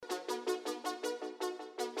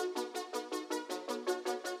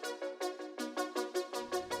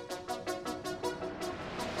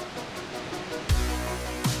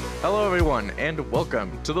Hello, everyone, and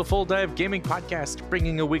welcome to the Full Dive Gaming Podcast,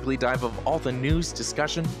 bringing a weekly dive of all the news,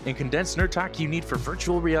 discussion, and condensed nerd talk you need for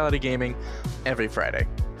virtual reality gaming every Friday.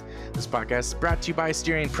 This podcast is brought to you by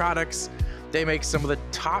Asterion Products. They make some of the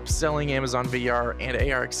top-selling Amazon VR and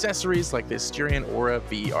AR accessories like the Asterion Aura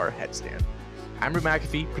VR headstand. I'm Rue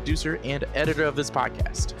McAfee, producer and editor of this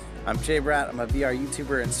podcast. I'm Jay Bratt. I'm a VR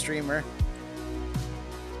YouTuber and streamer.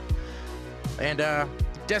 And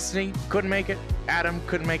Destiny couldn't make it. Adam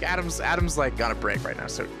couldn't make it. Adam's like on a break right now,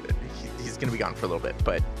 so he's gonna be gone for a little bit.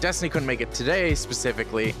 But Destiny couldn't make it today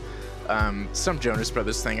specifically. Some Jonas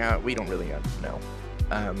Brothers thing we don't really know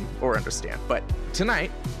or understand. But tonight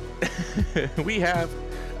we have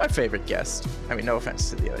our favorite guest. I mean, no offense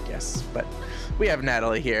to the other guests, but we have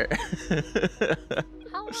Natalie here.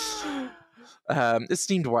 Hello.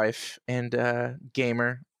 Esteemed wife and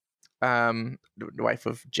gamer, wife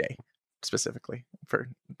of Jay. Specifically for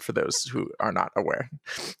those who are not aware,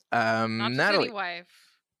 Not just Natalie, any wife.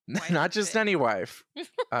 not just any wife.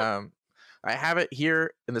 I have it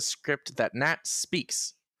here in the script that Nat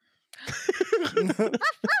speaks.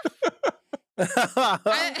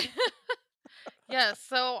 Yes,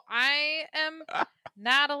 so I am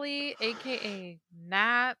Natalie, aka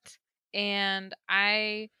Nat, and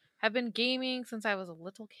I have been gaming since I was a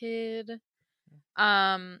little kid.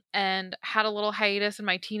 And had a little hiatus in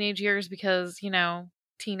my teenage years because,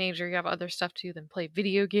 teenager, you have other stuff to do than play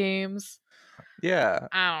video games. Yeah.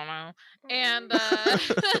 I don't know. And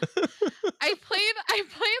I played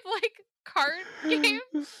like card games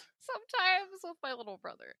sometimes with my little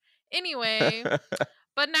brother. Anyway,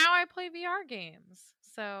 but now I play VR games.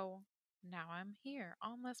 So now I'm here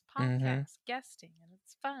on this podcast guesting, and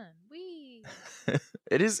it's fun. Whee!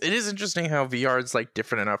 It is interesting how VR is like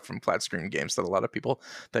different enough from flat screen games that a lot of people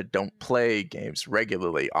that don't play games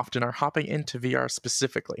regularly often are hopping into VR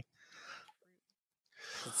specifically.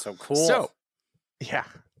 That's so cool. So, yeah.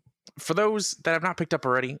 For those that have not picked up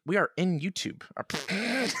already, we are in YouTube. We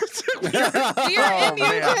are in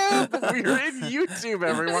YouTube. We are in YouTube,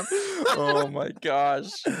 everyone. Oh my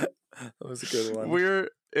gosh. That was a good one. We're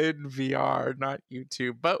in VR, not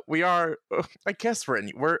YouTube, but we are. I guess we are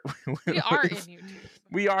in YouTube.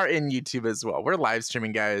 We are in YouTube as well. We're live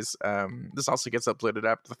streaming, guys. This also gets uploaded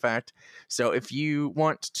after the fact. So if you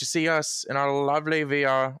want to see us in our lovely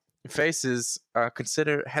VR faces,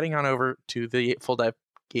 consider heading on over to the Full Dive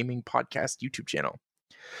Gaming Podcast YouTube channel.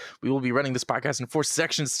 We will be running this podcast in 4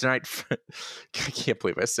 sections tonight. I can't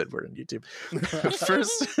believe I said we're in YouTube.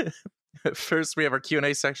 First, we have our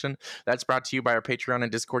Q&A section. That's brought to you by our Patreon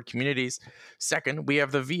and Discord communities. Second, we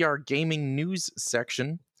have the VR gaming news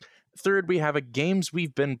section. Third, we have a games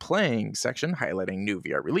we've been playing section, highlighting new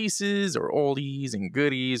VR releases or oldies and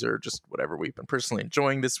goodies or just whatever we've been personally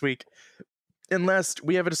enjoying this week. And last,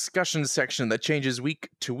 we have a discussion section that changes week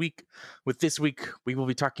to week. With this week, we will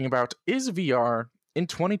be talking about, is VR in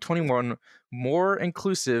 2021 more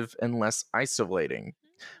inclusive and less isolating?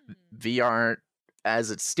 VR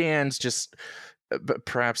as it stands, just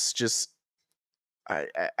perhaps just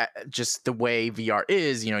the way VR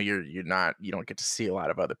is, you don't get to see a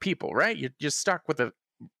lot of other people, right? You're just stuck with a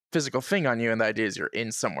physical thing on you, and the idea is you're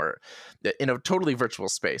in somewhere in a totally virtual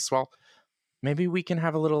space. Well, maybe we can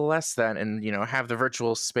have a little less that and have the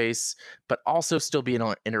virtual space, but also still be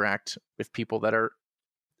able to interact with people that are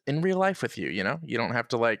in real life with you. You don't have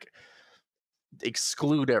to like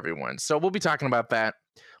exclude everyone. So we'll be talking about that.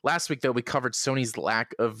 Last week, though, we covered Sony's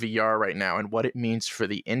lack of VR right now and what it means for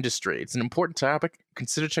the industry. It's an important topic.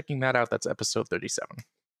 Consider checking that out. That's episode 37.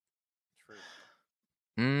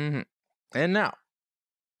 And now,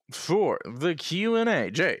 for the Q&A.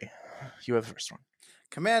 Jay, you have the first one.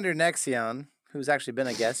 Commander Nexion, who's actually been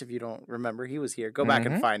a guest, if you don't remember, he was here. Go back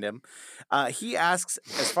and find him. He asks,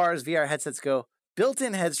 as far as VR headsets go,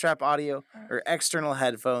 built-in head strap audio or external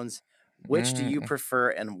headphones, which do you prefer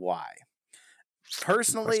and why?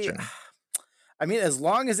 Personally, I mean, as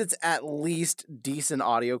long as it's at least decent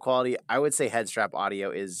audio quality, I would say head strap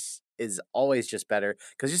audio is always just better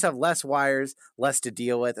because you just have less wires, less to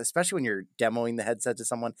deal with, especially when you're demoing the headset to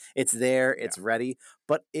someone. It's there, it's ready,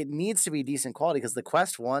 but it needs to be decent quality because the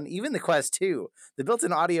Quest 1, even the Quest 2, the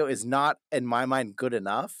built-in audio is not, in my mind, good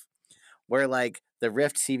enough, where like the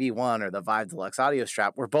Rift CV1 or the Vive Deluxe audio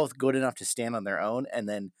strap were both good enough to stand on their own, and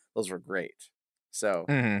then those were great. So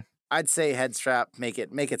I'd say head strap, make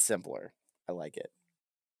it simpler. I like it.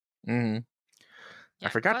 Yeah, I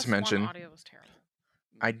forgot Quest to mention, 1 audio was terrible.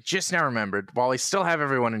 I just now remembered, while we still have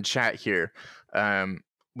everyone in chat here,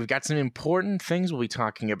 we've got some important things we'll be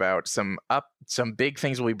talking about, some big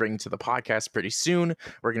things we'll be bringing to the podcast pretty soon.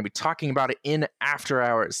 We're going to be talking about it in After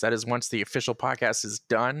Hours. That is once the official podcast is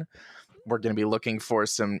done. We're going to be looking for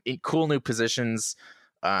some cool new positions.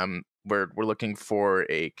 We're looking for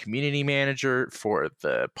a community manager for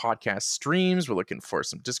the podcast streams. We're looking for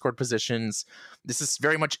some Discord positions. This is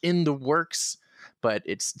very much in the works, but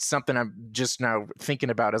it's something I'm just now thinking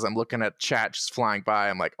about as I'm looking at chat just flying by.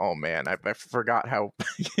 I'm like, oh man, I forgot how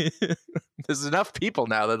there's enough people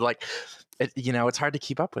now that like, it's hard to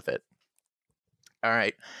keep up with it. All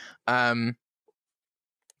right.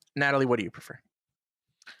 Natalie, what do you prefer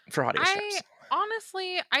for audio straps?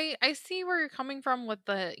 Honestly, I see where you're coming from with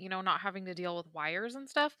the, not having to deal with wires and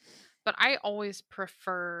stuff, but I always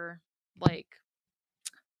prefer like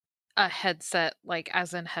a headset, like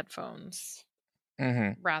as in headphones,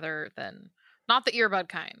 rather than not the earbud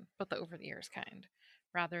kind, but the over the ears kind,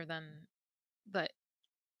 rather than the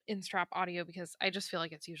in-strap audio, because I just feel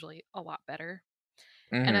like it's usually a lot better.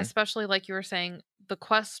 And especially like you were saying, the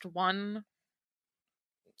Quest 1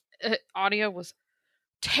 audio was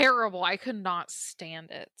terrible. I could not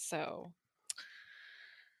stand it. So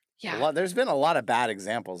yeah, there's been a lot of bad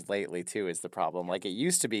examples lately too, is the problem. Like, it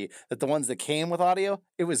used to be that the ones that came with audio,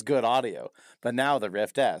 it was good audio. But now the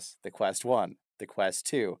Rift S, the Quest 1, the Quest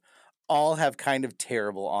 2, all have kind of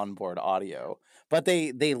terrible onboard audio. But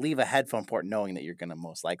they leave a headphone port knowing that you're going to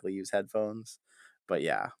most likely use headphones. But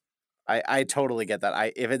yeah, I totally get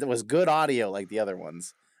that. If it was good audio like the other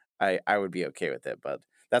ones, I would be okay with it. But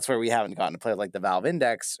that's where we haven't gotten to play like the Valve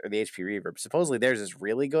Index or the HP Reverb. Supposedly theirs is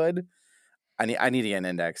really good. I need to get an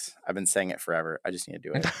Index. I've been saying it forever. I just need to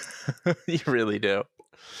do it. You really do.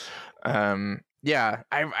 Yeah,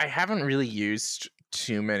 I haven't really used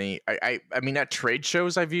too many. I mean, at trade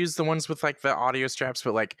shows I've used the ones with like the audio straps,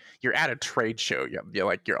 but like you're at a trade show, yeah,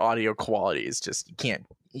 like your audio quality is just you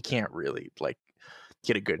can't really like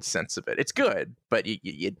get a good sense of it. It's good, but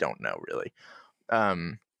you don't know really.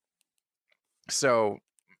 So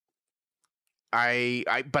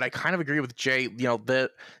but I kind of agree with Jay,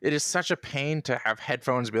 that it is such a pain to have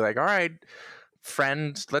headphones be like, all right,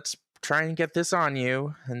 friend, let's try and get this on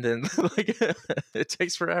you. And then like it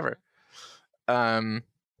takes forever.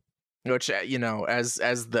 Which,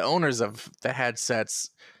 as the owners of the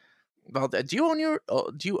headsets, well, do you own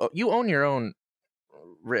your own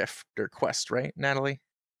Rift or Quest, right, Natalie?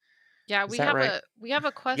 Yeah, Is that right? We have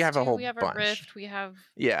a Quest You have a 2, whole we have a bunch. Rift, we have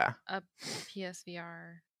Yeah. a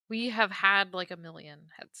PSVR. We have had like a million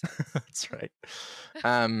headsets. That's right.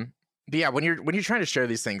 But yeah, when you're trying to share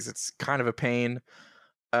these things, it's kind of a pain.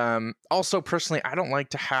 Also, personally, I don't like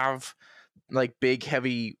to have like big,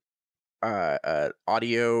 heavy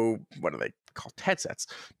audio. What are they called? Headsets,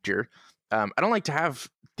 dear. I don't like to have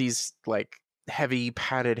these like heavy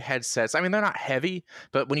padded headsets. I mean, they're not heavy,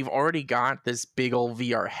 but when you've already got this big old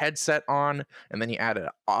VR headset on and then you add an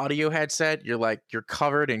audio headset, you're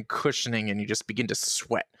covered in cushioning and you just begin to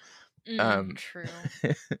sweat. True.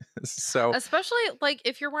 So especially like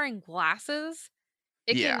if you're wearing glasses,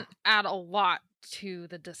 it Yeah. can add a lot to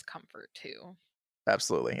the discomfort too.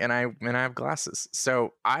 Absolutely. And I have glasses.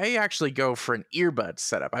 So I actually go for an earbud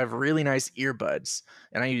setup. I have really nice earbuds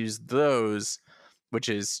and I use those, which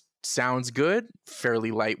sounds good, fairly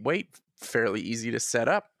lightweight, fairly easy to set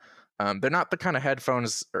up. They're not the kind of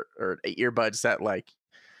headphones or earbuds that like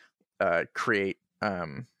create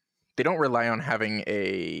they don't rely on having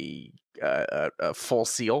a full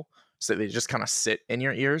seal, so they just kind of sit in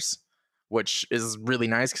your ears, which is really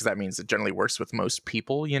nice because that means it generally works with most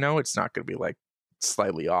people. It's not going to be like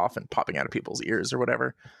slightly off and popping out of people's ears or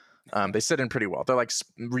whatever. They sit in pretty well. They're like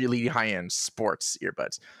really high-end sports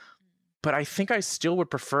earbuds. But I think I still would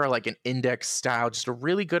prefer like an Index style, just a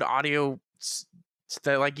really good audio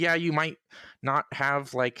that like, yeah, you might not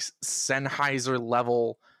have like Sennheiser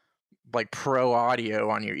level like pro audio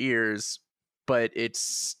on your ears, but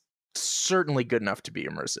it's certainly good enough to be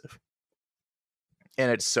immersive.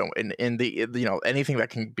 And it's so in the anything that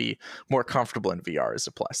can be more comfortable in VR is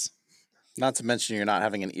a plus. Not to mention you're not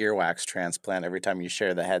having an earwax transplant every time you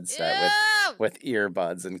share the headset with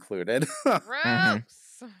earbuds included. Gross.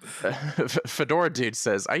 Fedora Dude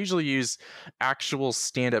says, I usually use actual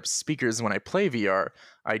stand-up speakers when I play VR.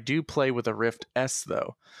 I do play with a Rift S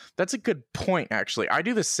though. That's a good point, actually. I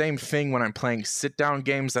do the same thing when I'm playing sit-down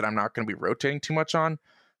games that I'm not going to be rotating too much on.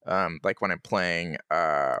 Like when I'm playing,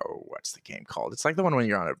 what's the game called? It's like the one when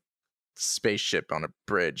you're on a spaceship on a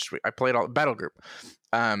bridge. I played all Battle Group.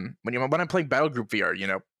 When I'm playing Battle Group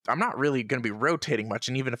VR, I'm not really going to be rotating much,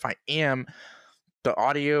 and even if I am, the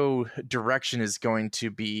audio direction is going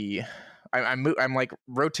to be I'm like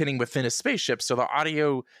rotating within a spaceship, so the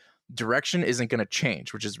audio direction isn't going to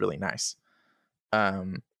change, which is really nice.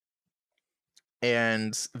 And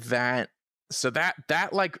that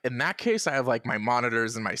like in that case, I have like my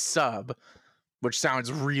monitors and my sub, which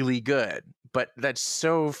sounds really good, but that's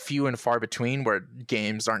so few and far between where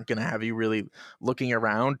games aren't going to have you really looking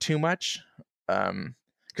around too much.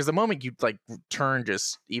 Because the moment you like turn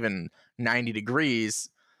just even 90 degrees,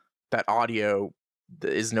 that audio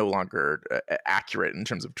is no longer accurate in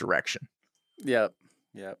terms of direction. Yep.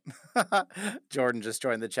 Jordan just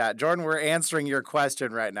joined the chat. Jordan, we're answering your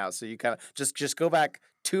question right now, so you kind of just go back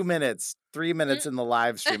 2 minutes, 3 minutes in the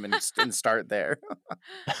live stream and start there.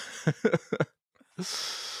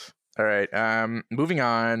 All right. Moving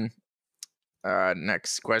on.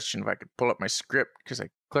 Next question. If I could pull up my script because I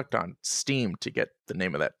clicked on Steam to get the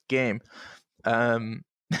name of that game. All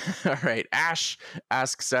right. Ash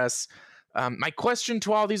asks us, my question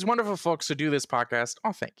to all these wonderful folks who do this podcast.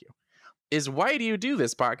 Oh, thank you. Is why do you do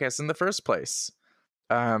this podcast in the first place?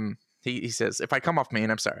 He says, if I come off main,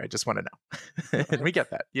 I'm sorry. I just want to know. And we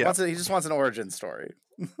get that. Yeah. He just wants an origin story.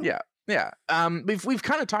 Yeah. We've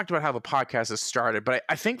kind of talked about how the podcast has started, but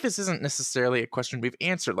I think this isn't necessarily a question we've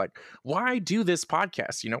answered. Like, why do this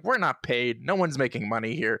podcast? We're not paid. No one's making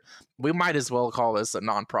money here. We might as well call this a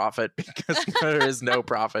nonprofit because there is no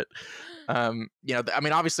profit.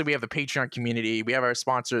 Obviously we have the Patreon community, we have our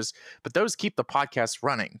sponsors, but those keep the podcast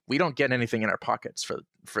running. We don't get anything in our pockets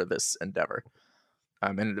for this endeavor.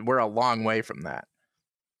 And we're a long way from that.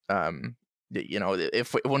 When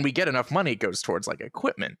we get enough money, it goes towards like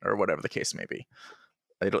equipment or whatever the case may be.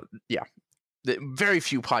 Very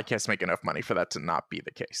few podcasts make enough money for that to not be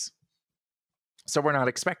the case. So we're not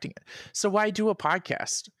expecting it. So why do a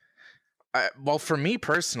podcast? Well, for me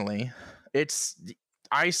personally,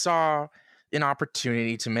 I saw an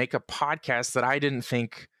opportunity to make a podcast that I didn't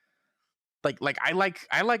think I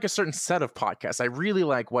like a certain set of podcasts. I really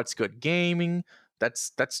like What's Good Gaming.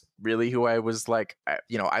 That's really who I was like.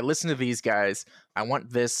 I listen to these guys. I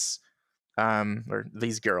want this, or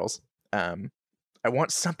these girls. I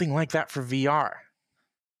want something like that for VR.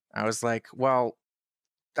 I was like, well,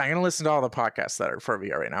 I'm gonna listen to all the podcasts that are for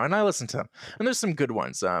VR right now, and I listen to them. And there's some good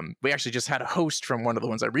ones. We actually just had a host from one of the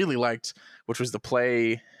ones I really liked, which was the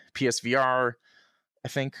Play PSVR. I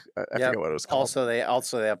think I forget what it was called. Also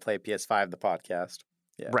they have Play PS5, the podcast.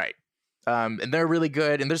 Yeah. Right. And they're really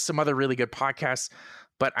good. And there's some other really good podcasts,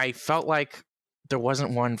 but I felt like there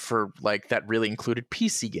wasn't one for like that really included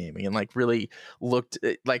PC gaming and like really looked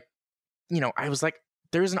like, I was like,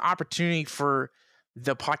 there's an opportunity for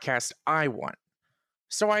the podcast I want.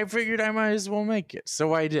 So I figured I might as well make it.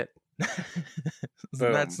 So I did.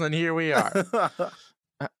 Then here we are.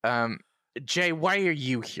 Jay, why are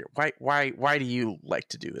you here? Why do you like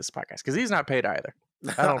to do this podcast? Because he's not paid either.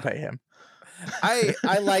 I don't pay him.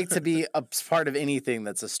 I like to be a part of anything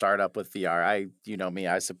that's a startup with VR. You know me,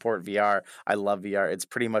 I support VR. I love VR. It's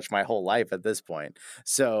pretty much my whole life at this point.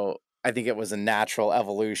 So I think it was a natural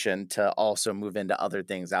evolution to also move into other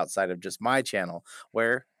things outside of just my channel,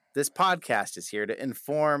 where this podcast is here to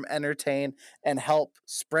inform, entertain, and help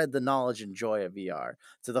spread the knowledge and joy of VR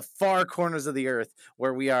to the far corners of the earth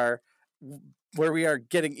where we are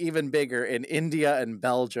getting even bigger in India and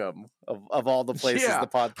Belgium of all the places the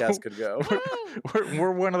podcast could go.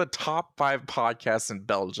 We're one of the top 5 podcasts in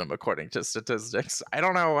Belgium, according to statistics. I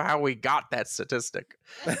don't know how we got that statistic,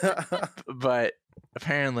 but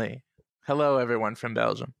apparently, hello everyone from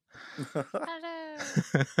Belgium.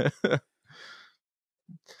 Hello.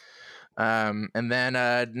 And then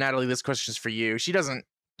Natalie, this question is for you. She's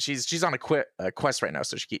on a quest right now,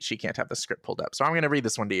 so she can't have the script pulled up. So I'm going to read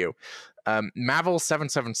this one to you.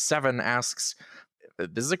 Mavel777 asks,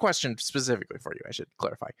 this is a question specifically for you, I should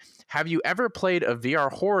clarify. Have you ever played a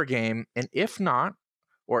VR horror game? And if not,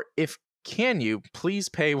 or if can you please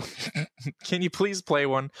play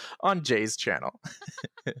one on Jay's channel?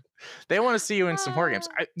 They want to see you in some horror games.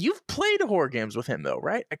 You've played horror games with him though,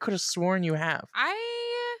 right? I could have sworn you have. I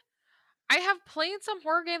have played some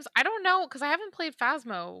horror games. I don't know, because I haven't played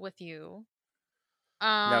Phasmo with you.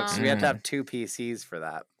 No, because we have to have 2 PCs for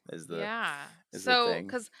that. So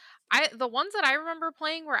because the ones that I remember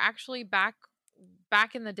playing were actually back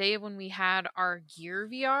in the day when we had our Gear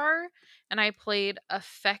VR, and I played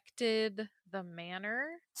Affected the Manor.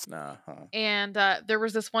 And there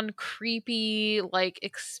was this one creepy like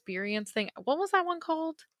experience thing. What was that one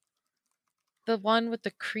called? The one with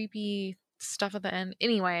the creepy stuff at the end.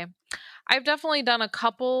 Anyway, I've definitely done a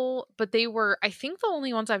couple, but I think the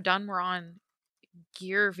only ones I've done were on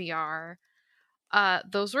Gear VR.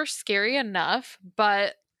 Those were scary enough,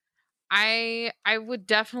 but I would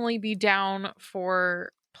definitely be down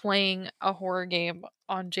for playing a horror game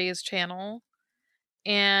on Jay's channel,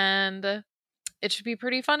 and it should be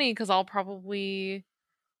pretty funny because I'll probably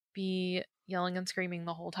be yelling and screaming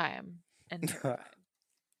the whole time. And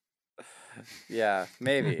Yeah,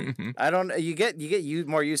 maybe. I don't. You get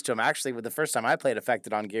more used to them. Actually, with the first time I played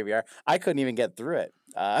Affected on Gear VR, I couldn't even get through it.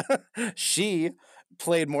 She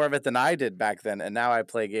played more of it than I did back then, and now I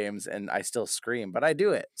play games and I still scream, but I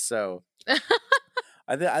do it. So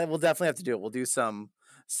I will definitely have to do it. We'll do some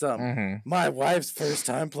my wife's first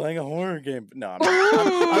time playing a horror game. No,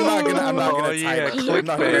 I'm not gonna Oh, yeah,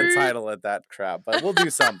 title it that crap, but we'll do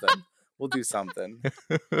something. We'll do something.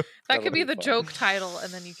 That could be the joke title,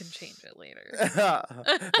 and then you can change it later.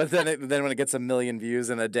 But then when it gets 1 million views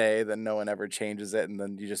in a day, then no one ever changes it, and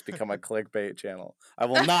then you just become a clickbait channel. I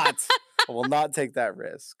will not take that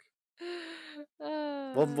risk.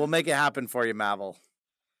 We'll make it happen for you, Mavel.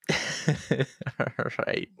 All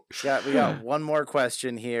right. Yeah, we got one more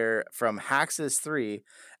question here from Haxus3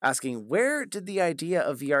 asking, where did the idea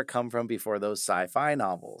of VR come from before those sci-fi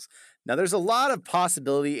novels? Now, there's a lot of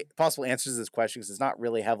possible answers to this question because it's not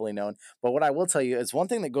really heavily known. But what I will tell you is one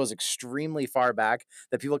thing that goes extremely far back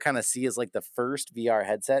that people kind of see as like the first VR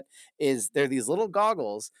headset is they're these little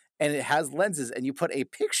goggles and it has lenses and you put a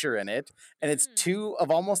picture in it and it's two of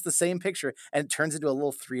almost the same picture and it turns into a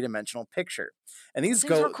little 3-dimensional picture. And these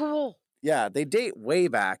are cool. Yeah, they date way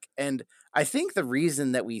back. And I think the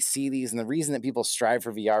reason that we see these and the reason that people strive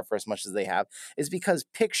for VR for as much as they have is because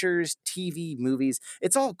pictures, TV, movies,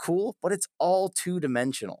 it's all cool, but it's all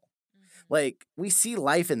 2-dimensional. Like, we see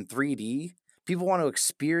life in 3D. People want to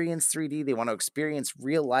experience 3D. They want to experience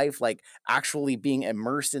real life, like actually being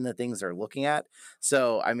immersed in the things they're looking at.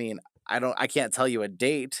 So, I mean, I can't tell you a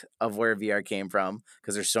date of where VR came from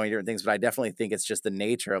because there's so many different things, but I definitely think it's just the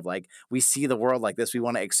nature of like, we see the world like this. We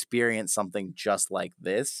want to experience something just like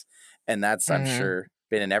this. And that's, I'm sure,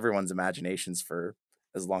 been in everyone's imaginations for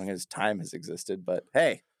as long as time has existed. But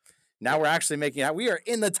hey, now we're actually making it. We are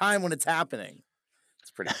in the time when it's happening.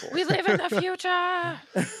 It's pretty cool. We live in the future.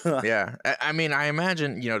 Yeah. I mean, I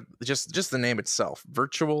imagine, just the name itself,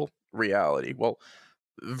 virtual reality. Well,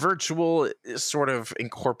 virtual sort of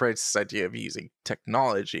incorporates this idea of using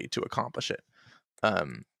technology to accomplish it.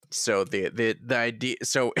 So the idea,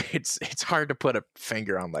 so it's hard to put a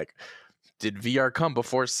finger on like, did VR come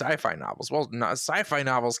before sci-fi novels? Well, sci-fi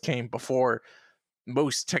novels came before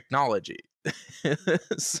most technology.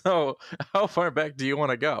 So how far back do you want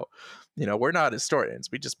to go? We're not historians.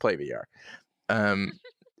 We just play VR.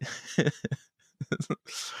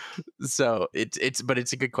 So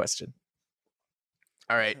it's a good question.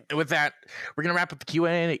 All right. With that, we're gonna wrap up the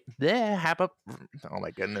Q&A. Oh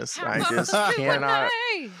my goodness, I just cannot.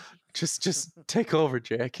 Just take over,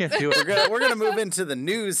 Jay. I can't do it. We're gonna move into the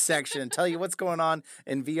news section and tell you what's going on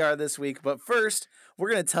in VR this week. But first, we're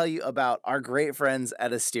gonna tell you about our great friends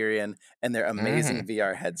at Asterion and their amazing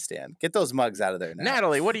VR headstand. Get those mugs out of there now.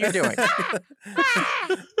 Natalie, what are you doing?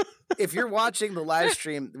 If you're watching the live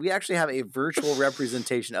stream, we actually have a virtual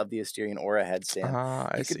representation of the Asterion Aura headstand.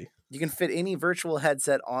 I see. You can fit any virtual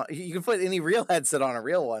headset on. You can put any real headset on a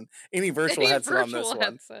real one. Any virtual headset on this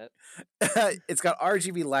one. It's got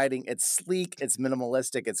RGB lighting. It's sleek. It's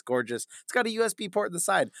minimalistic. It's gorgeous. It's got a USB port on the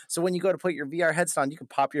side. So when you go to put your VR headset on, you can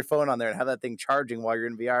pop your phone on there and have that thing charging while you're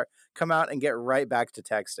in VR. Come out and get right back to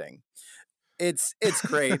texting. It's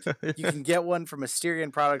great. You can get one from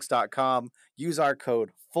AsterionProducts.com. Use our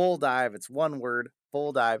code FULLDIVE. It's one word,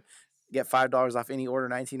 FULLDIVE. Get $5 off any order,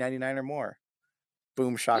 $19.99 or more.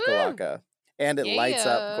 Boom shakalaka. And it lights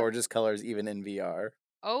up gorgeous colors even in VR.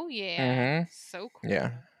 Oh yeah. So cool.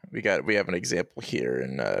 Yeah. We have an example here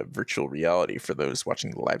in virtual reality for those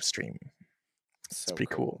watching the live stream. It's pretty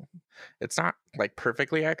cool. It's not like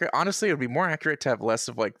perfectly accurate. Honestly, it would be more accurate to have less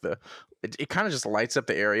of like it kind of just lights up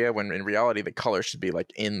the area when in reality the color should be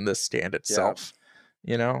like in the stand itself.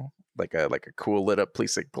 Like a cool lit up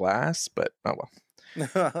piece of glass, but oh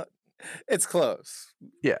well. It's close.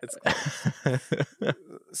 Yeah. It's close.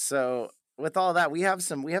 So with all that, we have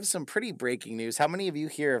some pretty breaking news. How many of you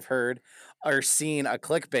here have heard or seen a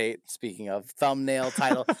clickbait, speaking of thumbnail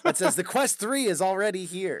title, that says the Quest 3 is already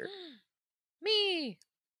here? Me.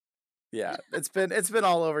 Yeah, it's been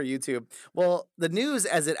all over YouTube. Well, the news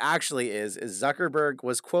as it actually is Zuckerberg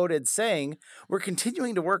was quoted saying, "We're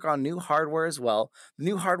continuing to work on new hardware as well. The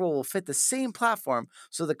new hardware will fit the same platform,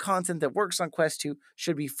 so the content that works on Quest 2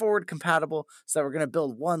 should be forward compatible, so that we're going to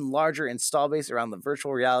build one larger install base around the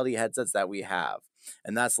virtual reality headsets that we have."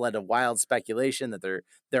 And that's led to wild speculation that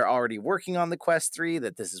they're already working on the Quest 3,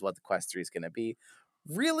 that this is what the Quest 3 is going to be.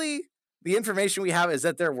 Really? The information we have is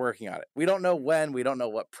that they're working on it. We don't know when, we don't know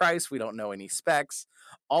what price, we don't know any specs.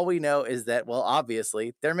 All we know is that, well,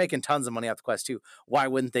 obviously, they're making tons of money off the Quest 2. Why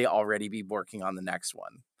wouldn't they already be working on the next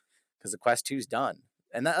one? Because the Quest 2's done.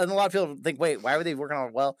 And a lot of people think, wait, why were they working on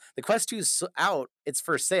it? Well, the Quest 2 is out. It's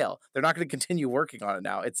for sale. They're not going to continue working on it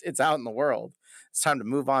now. It's out in the world. It's time to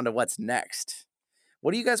move on to what's next.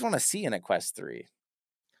 What do you guys want to see in a Quest 3?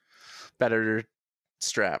 Better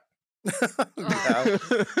strap. Yeah.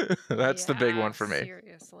 That's the big one for me.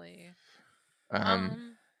 Seriously.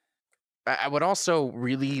 I would also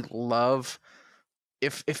really love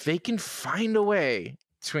if they can find a way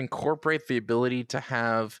to incorporate the ability to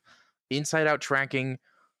have inside out tracking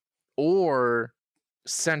or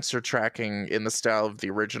sensor tracking in the style of the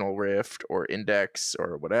original Rift or Index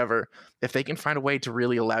or whatever. If they can find a way to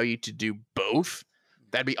really allow you to do both,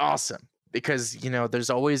 that'd be awesome. Because, there's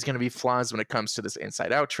always going to be flaws when it comes to this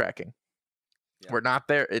inside out tracking. Yeah. We're not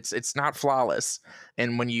there. It's not flawless.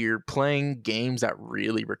 And when you're playing games that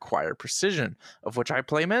really require precision, of which I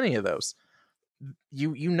play many of those,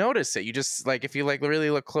 you notice it. You just if you really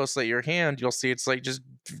look closely at your hand, you'll see it's just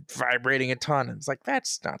vibrating a ton. And it's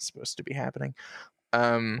that's not supposed to be happening.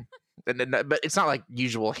 But it's not like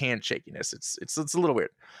usual hand shakiness. It's a little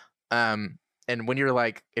weird. And when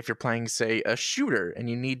you're if you're playing, say, a shooter and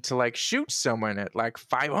you need to shoot someone at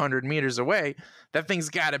 500 meters away, that thing's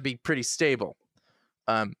got to be pretty stable.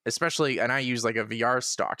 Especially, and I use a VR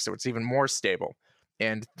stock, so it's even more stable.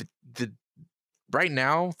 And the right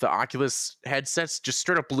now, the Oculus headsets just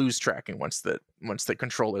straight up lose tracking once the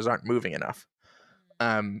controllers aren't moving enough.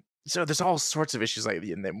 So there's all sorts of issues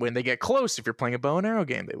and then when they get close, if you're playing a bow and arrow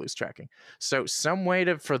game, they lose tracking. So some way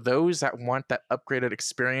for those that want that upgraded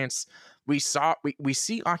experience, we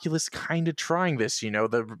see Oculus kind of trying this.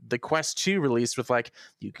 The Quest 2 released with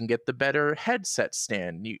you can get the better headset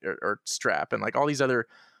stand or strap and all these other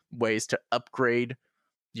ways to upgrade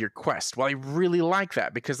your Quest. Well, I really like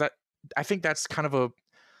that because I think that's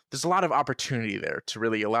there's a lot of opportunity there to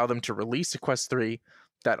really allow them to release a Quest 3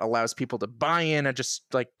 that allows people to buy in at just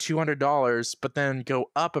 $200, but then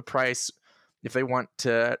go up a price if they want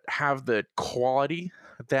to have the quality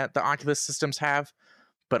that the Oculus systems have,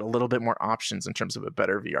 but a little bit more options in terms of a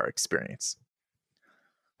better VR experience.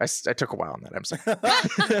 I took a while on that. I'm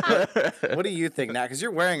sorry. What do you think now? Because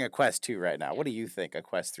you're wearing a Quest 2 right now. What do you think a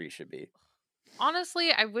Quest 3 should be?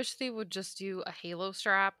 Honestly, I wish they would just do a Halo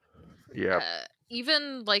strap. Yeah.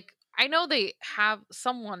 Even I know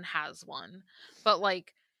someone has one, but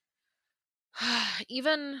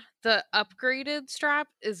even the upgraded strap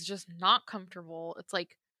is just not comfortable. It's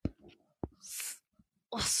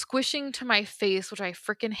squishing to my face, which I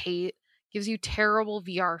freaking hate. Gives you terrible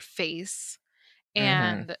VR face.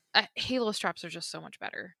 And Halo straps are just so much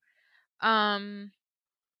better. Other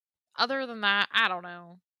than that, I don't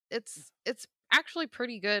know. It's actually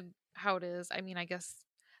pretty good how it is. I mean, I guess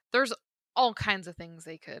there's all kinds of things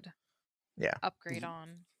they could upgrade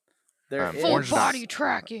on. Full body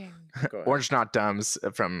tracking. Orange Not Dumbs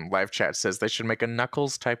from live chat says they should make a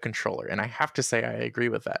Knuckles type controller, and I have to say I agree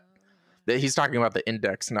with that. He's talking about the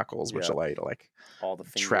Index Knuckles, which allow you to all the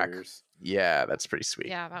fingers. Track. Yeah, that's pretty sweet.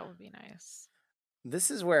 Yeah, that would be nice.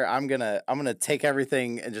 This is where I'm gonna take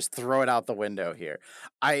everything and just throw it out the window here.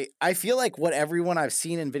 I feel like what everyone I've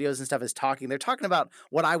seen in videos and stuff is they're talking about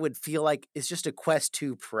what I would feel like is just a Quest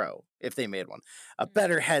 2 Pro if they made one. A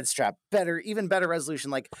better head strap, even better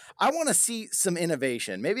resolution. I want to see some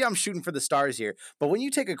innovation. Maybe I'm shooting for the stars here, but when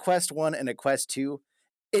you take a Quest 1 and a Quest 2,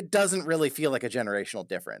 it doesn't really feel like a generational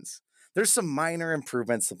difference. There's some minor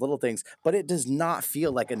improvements, some little things, but it does not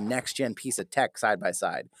feel like a next-gen piece of tech side by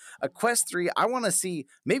side. A Quest 3, I want to see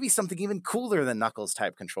maybe something even cooler than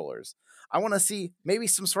Knuckles-type controllers. I want to see maybe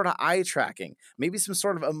some sort of eye tracking, maybe some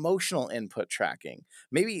sort of emotional input tracking,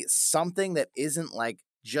 maybe something that isn't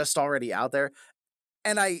just already out there.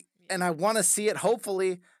 And I want to see it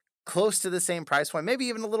hopefully close to the same price point, maybe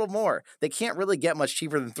even a little more. They can't really get much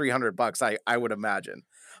cheaper than $300, I would imagine.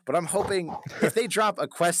 But I'm hoping if they drop a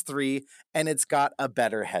Quest 3 and it's got a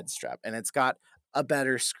better head strap and it's got a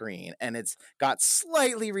better screen and it's got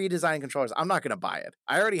slightly redesigned controllers, I'm not going to buy it.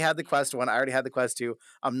 I already had the Quest 1. I already had the Quest 2.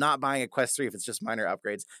 I'm not buying a Quest 3 if it's just minor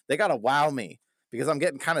upgrades. They got to wow me because I'm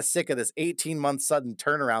getting kind of sick of this 18-month sudden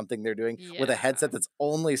turnaround thing they're doing with a headset that's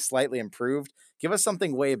only slightly improved. Give us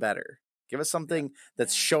something way better. Give us something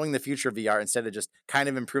that's showing the future of VR instead of just kind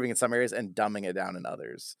of improving in some areas and dumbing it down in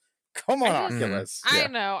others. Come on, Oculus. I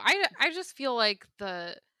know. I just feel like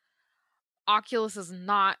the Oculus is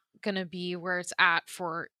not going to be where it's at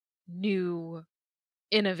for new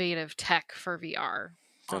innovative tech for VR.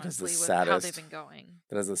 That is the honestly, with saddest. how they've been going.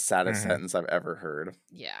 That is the saddest sentence I've ever heard.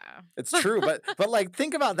 Yeah. It's true, but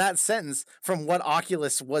think about that sentence from what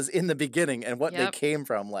Oculus was in the beginning and what they came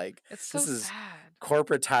from. It's so this is sad.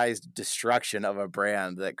 corporatized destruction of a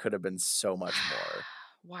brand that could have been so much more.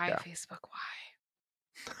 Why Yeah. Facebook? Why?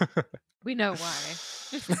 We know why.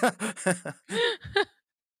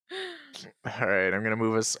 All right, I'm gonna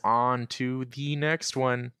move us on to the next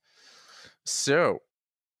one. So,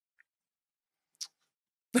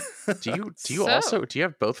 do you also do you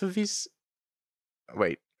have both of these?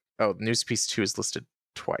 Wait, oh, news piece 2 is listed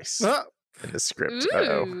twice in the script.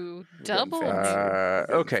 Ooh, double.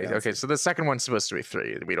 Okay. So the second one's supposed to be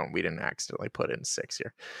 3. We didn't accidentally put in 6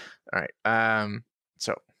 here. All right.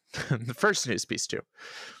 So the first news piece 2.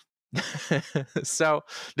 So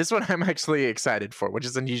this one I'm actually excited for, which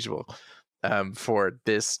is unusual for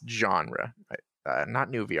this genre, not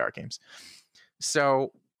new VR games.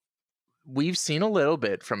 So we've seen a little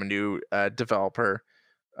bit from a new developer.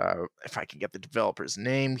 If I can get the developer's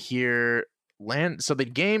name here, So the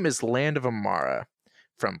game is Land of Amara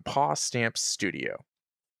from Paw Stamp Studio,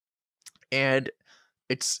 and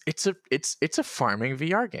it's a farming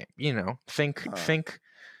VR game. You know, think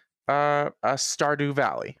a Stardew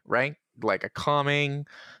Valley, right? Like a calming,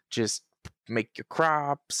 just make your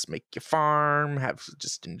crops, make your farm,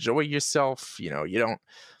 just enjoy yourself. You know, you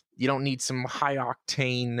don't need some high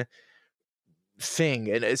octane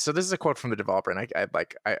thing. And so this is a quote from the developer, and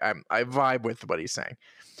I vibe with what he's saying.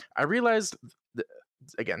 I realized,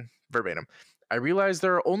 again, verbatim, I realized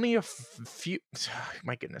there are only a few.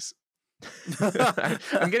 My goodness.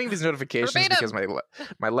 I'm getting these notifications Verbatim. because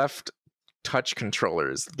my left touch controller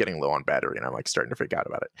is getting low on battery, and I'm like starting to freak out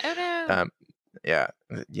about it. Oh no. Yeah,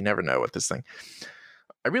 you never know with this thing.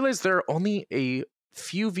 I realized there are only a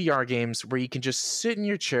few VR games where you can just sit in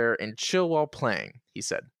your chair and chill while playing, he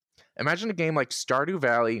said. Imagine a game like Stardew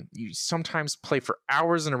Valley. You sometimes play for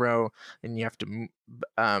hours in a row, and you have to.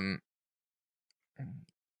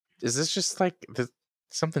 Is this just like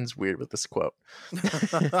something's weird with this quote?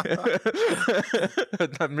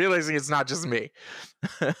 I'm realizing it's not just me.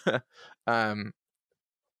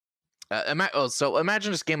 So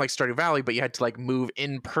imagine this game like Stardew Valley, but you had to like move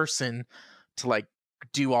in person to like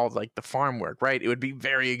do all like the farm work, right? It would be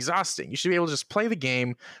very exhausting. You should be able to just play the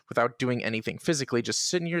game without doing anything physically. Just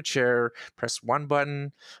sit in your chair, press one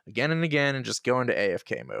button again and again, and just go into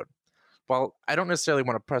AFK mode. While I don't necessarily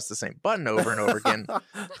want to press the same button over and over again,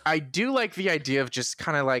 I do like the idea of just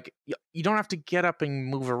kind of like, you don't have to get up and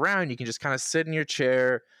move around. You can just kind of sit in your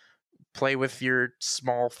chair, play with your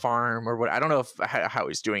small farm or what. I don't know how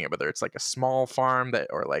he's doing it, whether it's like a small farm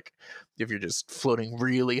or like if you're just floating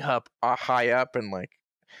really high up and like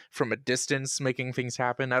from a distance making things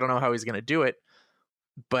happen. I don't know how he's going to do it,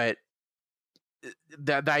 but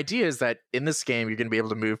the idea is that in this game, you're going to be able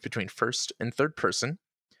to move between first and third person.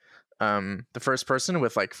 The first person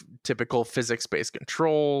with like typical physics-based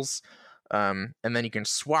controls, and then you can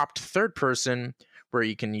swap to third person where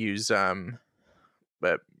you can use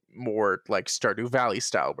more like Stardew Valley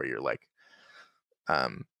style, where you're like, I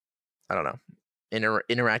don't know,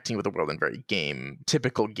 interacting with the world in very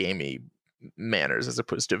typical gamey manners as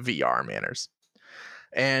opposed to VR manners.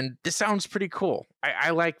 And this sounds pretty cool. I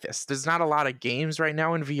like this. There's not a lot of games right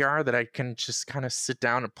now in VR that I can just kind of sit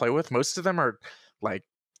down and play with. Most of them are like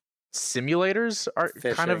simulators, are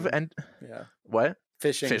Fishing. kind of, and Yeah. What?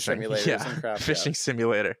 Fishing simulators. Yeah. And crap, Fishing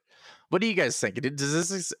simulator. What do you guys think? Does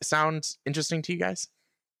this sound interesting to you guys?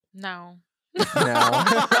 No. No.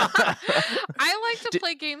 I like to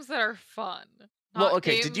play games that are fun. Well,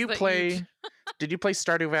 okay. Did games you that play? Did you play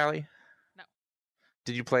Stardew Valley? No.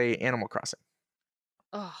 Did you play Animal Crossing?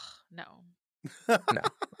 Oh no. No.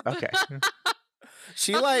 Okay.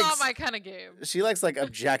 She That's likes not my kind of game. She likes like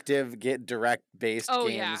objective, get direct based Oh,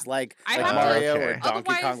 games yeah. like I have to- Mario or Okay. Donkey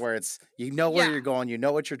Kong, Otherwise- where it's you know where Yeah. you're going, you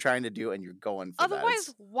know what you're trying to do, and you're going for that.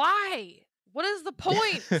 Otherwise, why? What is the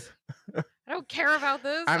point? I don't care about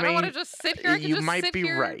this. I I don't want to mean, just sit here. I can you just might sit be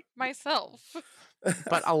here right. myself.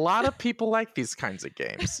 But a lot of people like these kinds of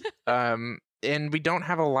games. And we don't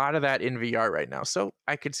have a lot of that in VR right now. So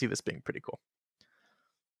I could see this being pretty cool.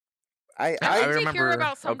 I I like to remember- hear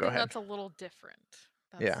about oh, go something ahead. that's a little different.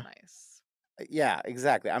 That's Yeah. nice. Yeah,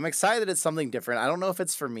 exactly. I'm excited it's something different. I don't know if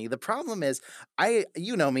it's for me. The problem is,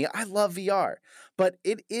 you know me, I love VR, but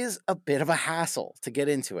it is a bit of a hassle to get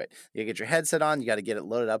into it. You get your headset on, you got to get it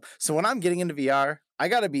loaded up. So when I'm getting into VR, I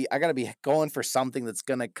gotta be going for something that's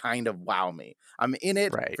gonna kind of wow me. I'm in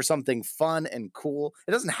it Right. for something fun and cool.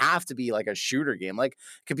 It doesn't have to be like a shooter game. Like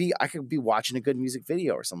I could be watching a good music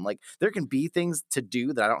video or something. Like there can be things to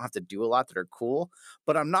do that I don't have to do a lot that are cool,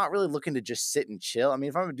 but I'm not really looking to just sit and chill. I mean,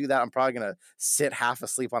 if I'm gonna do that, I'm probably gonna sit half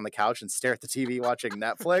asleep on the couch and stare at the TV watching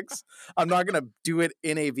Netflix. I'm not gonna do it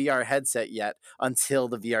in a VR headset yet until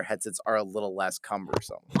the VR headsets are a little less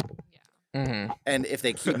cumbersome. Mm-hmm. And if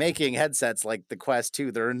they keep making headsets like the Quest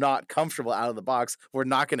 2 that are not comfortable out of the box, we're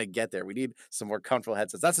not going to get there. We need some more comfortable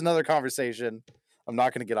headsets. That's another conversation. I'm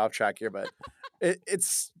not going to get off track here, but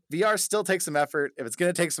it's VR still takes some effort. If it's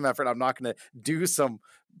going to take some effort, I'm not going to do some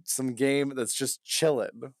game that's just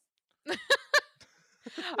chilling.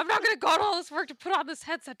 I'm not gonna go to all this work to put on this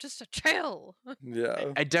headset just to chill.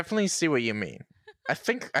 Yeah, I definitely see what you mean. I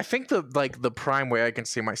think the prime way I can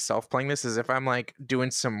see myself playing this is if I'm like doing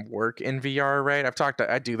some work in VR, right?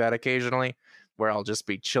 I do that occasionally where I'll just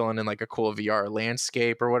be chilling in like a cool VR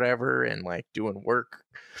landscape or whatever and like doing work.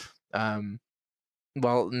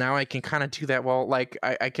 Well, now I can kind of do that while like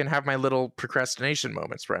I can have my little procrastination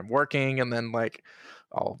moments where I'm working and then like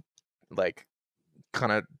I'll like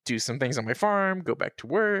kind of do some things on my farm, go back to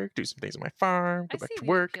work, do some things on my farm, go I back see to the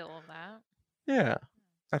work. appeal of that. Yeah.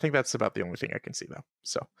 I think that's about the only thing I can see though.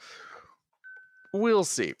 So we'll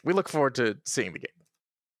see. We look forward to seeing the game.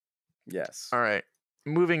 yes. All right.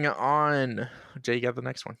 Moving on. Jay, you got the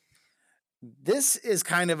next one. This is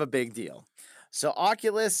kind of a big deal. So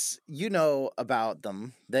Oculus, you know about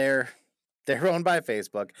them. They're owned by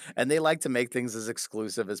Facebook, and they like to make things as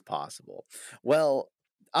exclusive as possible. Well,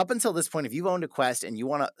 up until this point, if you've owned a Quest and you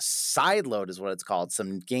want to sideload, is what it's called,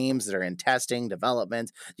 some games that are in testing,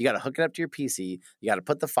 development, you got to hook it up to your PC, you got to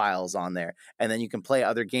put the files on there, and then you can play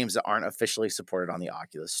other games that aren't officially supported on the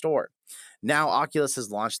Oculus Store. Now, Oculus has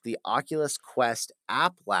launched the Oculus Quest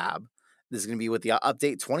App Lab. This is going to be with the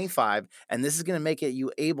update 25, and this is going to make it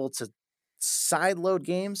you able to sideload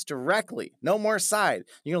games directly. No more side.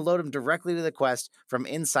 You're going to load them directly to the Quest from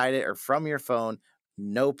inside it or from your phone.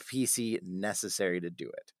 No PC necessary to do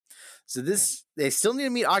it. So they still need to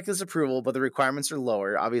meet Oculus approval, but the requirements are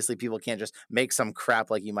lower. Obviously, people can't just make some crap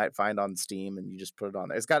like you might find on Steam and you just put it on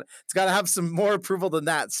there. It's got to have some more approval than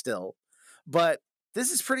that still. But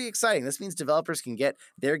this is pretty exciting. This means developers can get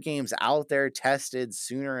their games out there tested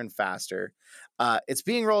sooner and faster. It's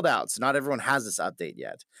being rolled out, so not everyone has this update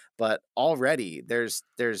yet. But already there's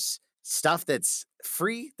stuff that's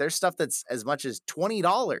free. There's stuff that's as much as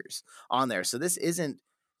 $20 on there. So this isn't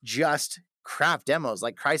just crap demos.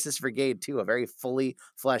 Like Crisis Brigade 2, a very fully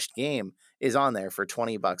fleshed game, is on there for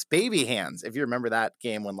 $20. Baby Hands, if you remember that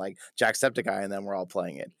game when like Jacksepticeye and them were all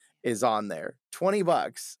playing it, is on there.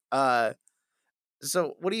 $20.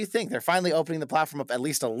 So what do you think? They're finally opening the platform up at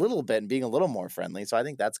least a little bit and being a little more friendly. So I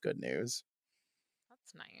think that's good news.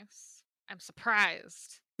 That's nice. I'm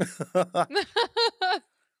surprised.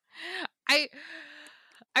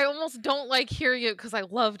 I almost don't like hearing it because I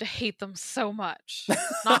love to hate them so much.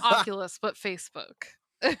 Not Oculus, but Facebook.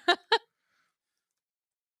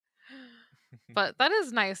 But that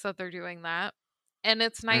is nice that they're doing that. And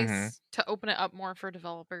it's nice to open it up more for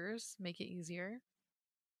developers, make it easier.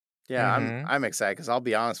 Yeah, I'm excited because I'll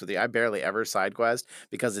be honest with you, I barely ever side quest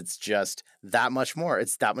because it's just that much more.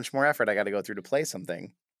 It's that much more effort I got to go through to play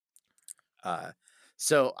something.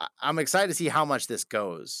 So I'm excited to see how much this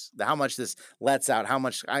goes, how much this lets out, how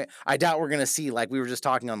much I doubt we're going to see, like we were just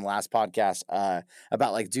talking on the last podcast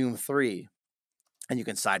about like Doom 3, and you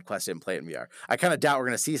can side quest it and play it in VR. I kind of doubt we're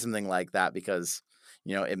going to see something like that because,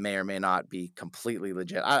 you know, it may or may not be completely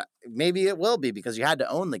legit. Maybe it will be because you had to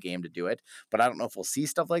own the game to do it, but I don't know if we'll see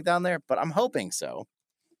stuff like that on there, but I'm hoping so.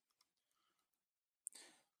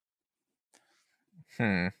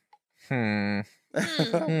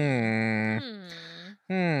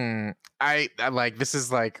 I like, this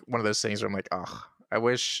is like one of those things where I'm like, oh, I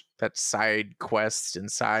wish that side quests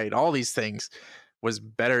and side all these things was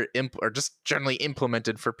better or just generally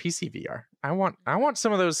implemented for PC VR. I want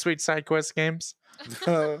some of those sweet side quest games.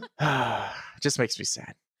 Just makes me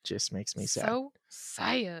sad. Just makes me sad. So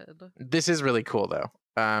sad. This is really cool though.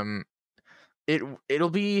 It'll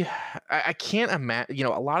be, I can't imagine, you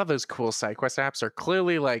know, a lot of those cool side quest apps are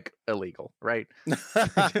clearly like illegal, right?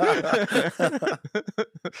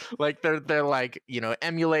 Like they're like, you know,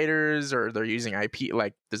 emulators, or they're using IP.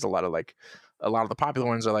 Like there's a lot of the popular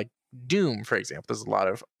ones are like Doom, for example. There's a lot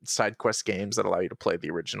of side quest games that allow you to play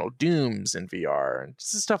the original Dooms in VR and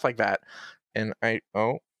just stuff like that. And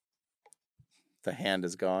the hand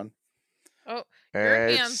is gone. Oh, your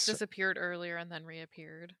hands disappeared earlier and then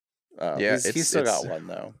reappeared. Yeah, he's still got one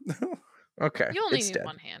though. Okay, you only need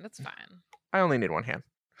one hand. It's fine. I only need one hand.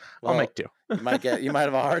 Well, I'll make do. You might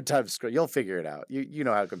have a hard time. You'll figure it out. You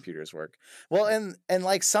know how computers work. Well, and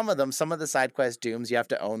like some of the side quest Dooms, you have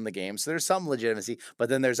to own the game, so there's some legitimacy. But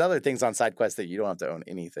then there's other things on side quests that you don't have to own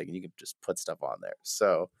anything, and you can just put stuff on there.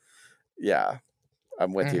 So, yeah,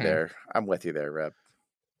 I'm with you there. I'm with you there, Rep.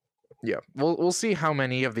 Yeah, we'll see how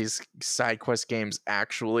many of these side quest games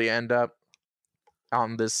actually end up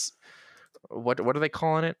on this. What are they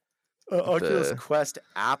calling it? Oculus Quest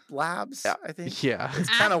App Labs, yeah, I think. Yeah, it's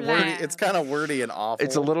kind of wordy. It's kind of wordy and awful.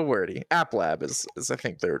 It's a little wordy. App Lab is I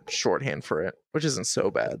think their shorthand for it, which isn't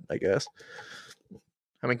so bad, I guess.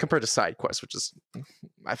 I mean, compared to side quests, which is,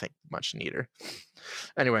 I think, much neater.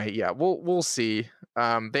 Anyway, yeah, we'll see.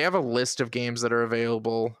 They have a list of games that are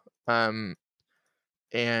available, and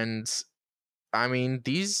I mean,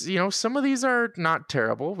 these, some of these are not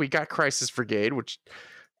terrible. We got Crisis Brigade, which,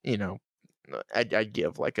 I'd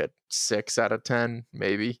give like a 6 out of 10,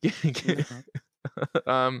 maybe.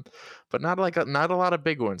 But not a lot of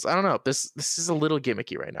big ones. I don't know. This is a little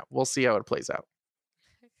gimmicky right now. We'll see how it plays out.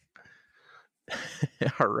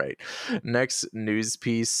 All right. Next news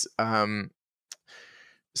piece.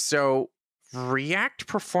 So React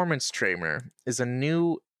Performance Trainer is a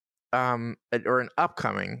new, or an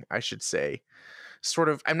upcoming, I should say, sort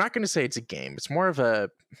of. I'm not going to say it's a game. It's more of a.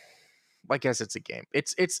 I guess it's a game.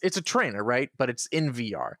 It's a trainer, right? But it's in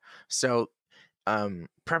VR. So,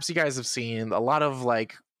 perhaps you guys have seen a lot of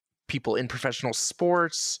like people in professional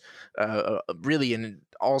sports, really in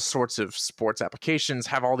all sorts of sports applications,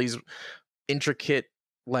 have all these intricate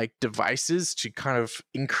like devices to kind of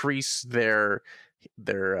increase their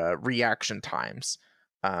reaction times.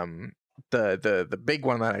 The big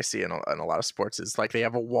one that I see in a lot of sports is like they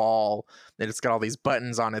have a wall and it's got all these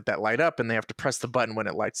buttons on it that light up, and they have to press the button when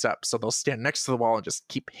it lights up. So they'll stand next to the wall and just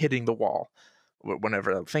keep hitting the wall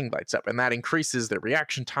whenever the thing lights up, and that increases their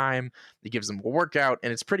reaction time. It gives them a workout,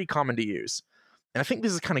 and it's pretty common to use. And I think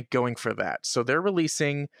this is kind of going for that. So they're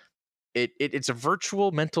releasing it's a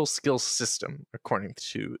virtual mental skills system, according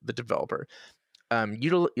to the developer.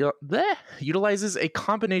 Utilizes a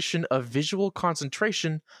combination of visual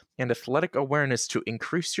concentration and athletic awareness to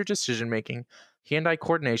increase your decision making, hand-eye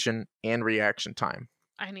coordination, and reaction time.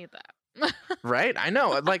 I need that. Right? I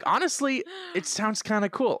know. Like, honestly, it sounds kind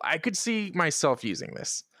of cool. I could see myself using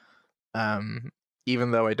this.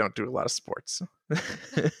 Even though I don't do a lot of sports.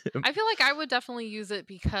 I feel like I would definitely use it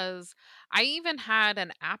because I even had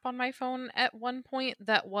an app on my phone at one point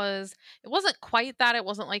that it wasn't quite that. It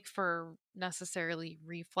wasn't like for necessarily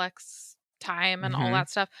reflex time and all that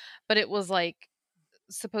stuff, but it was like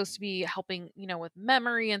supposed to be helping, with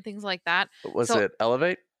memory and things like that. Was it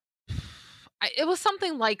Elevate? It was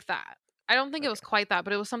something like that. I don't think it was quite that,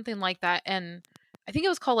 but it was something like that. And I think it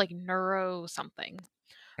was called like Neuro something.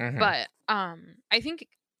 But I think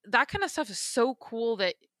that kind of stuff is so cool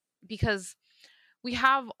because we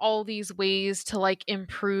have all these ways to like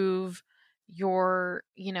improve your,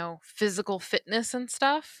 physical fitness and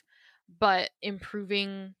stuff, but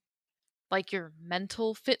improving like your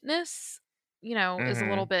mental fitness, is a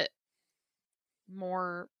little bit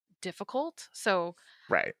more difficult. So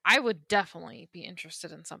right. I would definitely be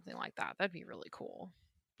interested in something like that. That'd be really cool.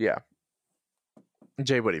 Yeah.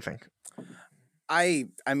 Jay, what do you think? I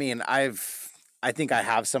mean, I think I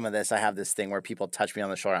have some of this. I have this thing where people touch me on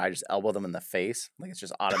the shoulder and I just elbow them in the face. Like it's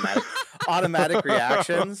just automatic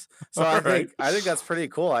reactions. So I think that's pretty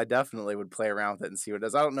cool. I definitely would play around with it and see what it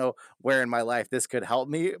does. I don't know where in my life this could help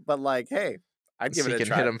me, but like, hey, I'd give it a try. So you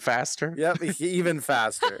can hit them faster? Yep, even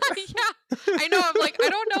faster. Yeah, I know. I'm like, I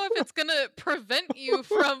don't know if it's gonna prevent you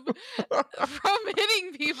from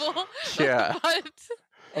hitting people. Yeah. But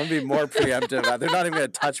I'm gonna be more preemptive. They're not even gonna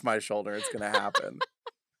touch my shoulder. It's gonna happen.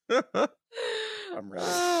 I'm ready.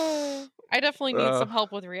 I definitely need some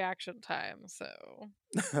help with reaction time. So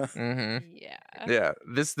yeah,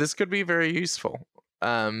 this could be very useful.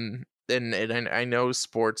 And I know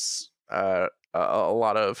sports. A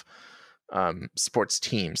lot of sports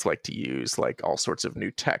teams like to use like all sorts of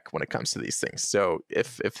new tech when it comes to these things. So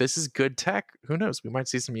if this is good tech, who knows? We might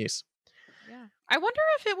see some use. Yeah, I wonder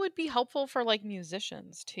if it would be helpful for like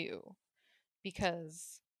musicians too,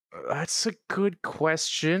 because that's a good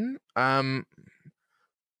question.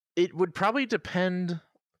 It would probably depend.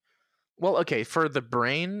 Well, okay, for the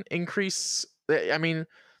brain increase, I mean,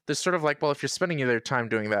 there's sort of like, well, if you're spending your time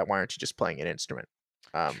doing that, why aren't you just playing an instrument?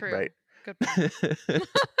 True. Right. Good point.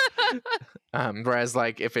 Whereas,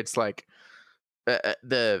 like, if it's like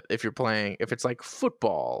if it's like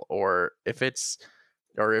football, or if it's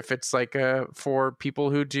like for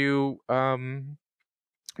people who do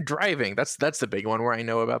driving, that's the big one where I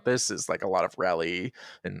know about this is like a lot of rally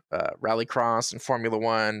and rallycross and Formula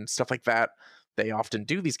One, stuff like that. They often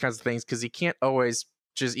do these kinds of things because you can't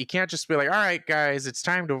just be like, all right, guys, it's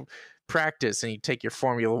time to practice, and you take your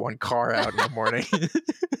Formula One car out in the morning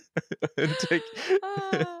and take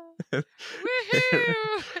woohoo!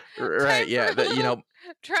 Right, yeah,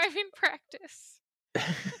 driving practice.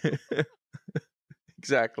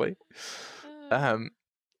 Exactly.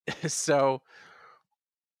 So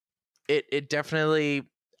it definitely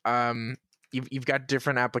you've got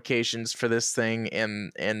different applications for this thing,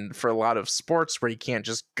 and for a lot of sports where you can't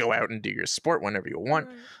just go out and do your sport whenever you want,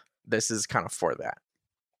 this is kind of for that.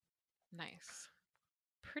 Nice.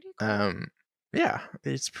 Pretty cool. Yeah,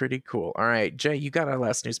 it's pretty cool. All right, Jay, you got our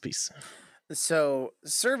last news piece. So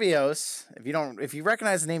Survios, if you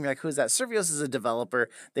recognize the name, you're like, who's that? Survios is a developer.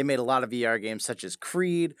 They made a lot of VR games such as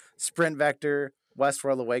Creed, Sprint Vector,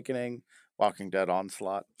 Westworld Awakening, Walking Dead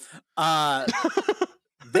Onslaught.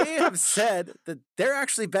 They have said that they're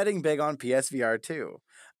actually betting big on PSVR 2.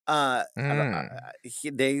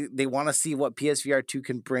 They want to see what PSVR 2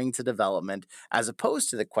 can bring to development as opposed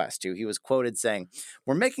to the Quest 2. He was quoted saying,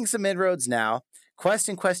 "We're making some inroads now. Quest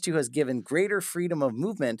and Quest 2 has given greater freedom of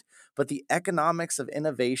movement, but the economics of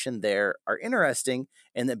innovation there are interesting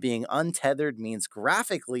in that being untethered means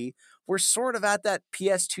graphically we're sort of at that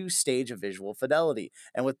PS2 stage of visual fidelity.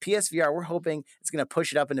 And with PSVR, we're hoping it's going to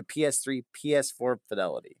push it up into PS3, PS4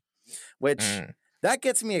 fidelity," which that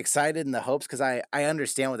gets me excited in the hopes because I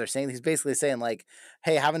understand what they're saying. He's basically saying like,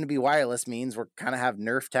 hey, having to be wireless means we're kind of have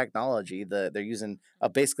Nerf technology. They're using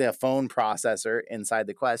basically a phone processor inside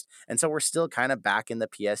the Quest. And so we're still kind of back in the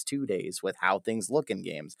PS2 days with how things look in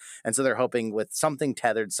games. And so they're hoping with something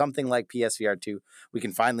tethered, something like PSVR 2, we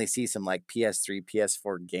can finally see some like PS3,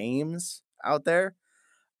 PS4 games out there.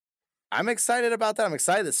 I'm excited about that. I'm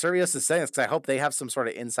excited that Survios is saying this because I hope they have some sort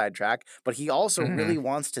of inside track. But he also really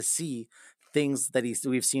wants to see things that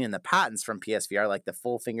we've seen in the patents from PSVR, like the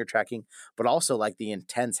full finger tracking, but also like the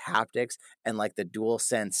intense haptics and like the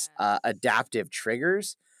DualSense adaptive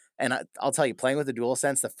triggers. And I'll tell you, playing with the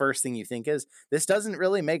DualSense, the first thing you think is, this doesn't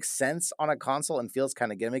really make sense on a console and feels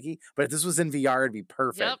kind of gimmicky, but if this was in VR, it'd be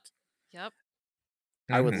perfect. Yep.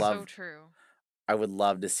 I would love. So true. I would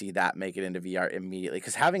love to see that make it into VR immediately,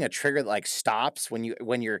 because having a trigger that like stops when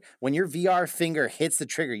your VR finger hits the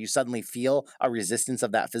trigger, you suddenly feel a resistance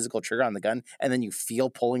of that physical trigger on the gun, and then you feel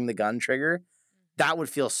pulling the gun trigger. That would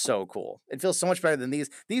feel so cool. It feels so much better than these.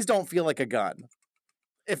 These don't feel like a gun.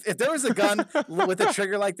 If there was a gun with a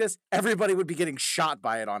trigger like this, everybody would be getting shot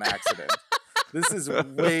by it on accident. This is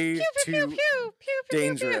way too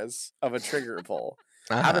dangerous of a trigger pull.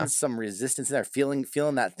 Having some resistance in there, feeling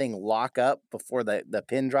that thing lock up before the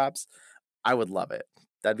pin drops, I would love it.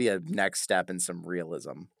 That'd be a next step in some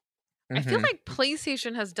realism. I feel like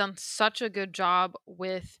PlayStation has done such a good job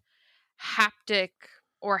with haptic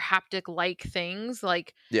or haptic-like things.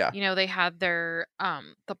 Like, they had their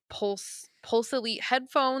the Pulse Elite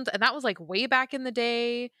headphones, and that was like way back in the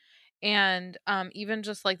day. And even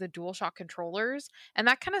just like the DualShock controllers, and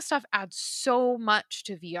that kind of stuff adds so much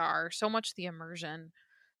to VR, so much to the immersion.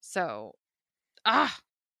 So I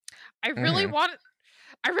really want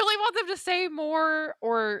them to say more,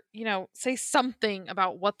 or say something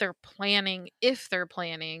about what they're planning, if they're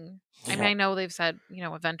planning. I mean, I know they've said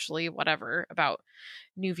eventually whatever about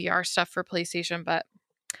new VR stuff for PlayStation, but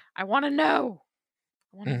I want to know.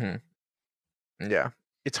 Yeah,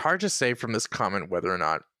 it's hard to say from this comment whether or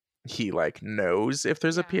not he like knows if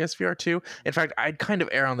there's a PSVR 2. In fact, I'd kind of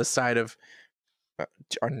err on the side of,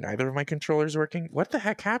 are neither of my controllers working? What the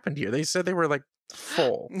heck happened here? They said they were like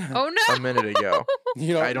full oh no, a minute ago.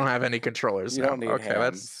 I don't have any controllers now. Okay,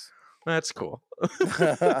 hands. that's cool.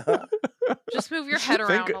 Just move your head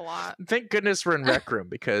around a lot. Thank goodness we're in Rec Room,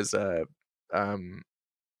 because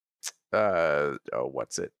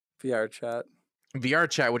what's it? VR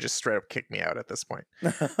chat would just straight up kick me out at this point.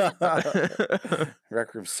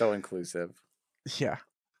 Rec Room's so inclusive. Yeah.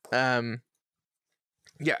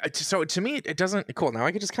 Yeah, so to me it doesn't cool. Now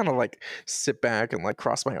I can just kind of like sit back and like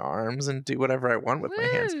cross my arms and do whatever I want with my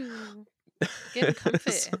hands. Get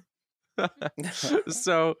comfy.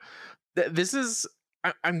 So this is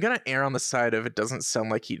I'm gonna err on the side of, it doesn't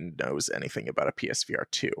sound like he knows anything about a PSVR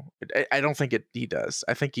 2. I don't think he does.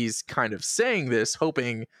 I think he's kind of saying this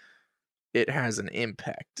hoping it has an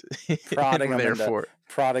impact. Prodding him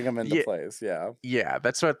into place. Yeah,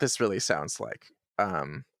 that's what this really sounds like.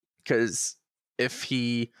 Because if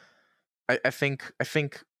he, I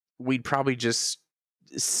think we'd probably just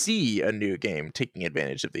see a new game taking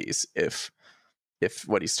advantage of these if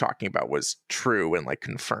what he's talking about was true and like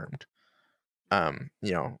confirmed.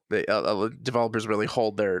 The developers really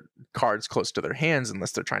hold their cards close to their hands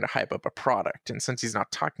unless they're trying to hype up a product. And since he's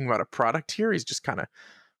not talking about a product here, he's just kind of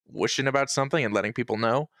wishing about something and letting people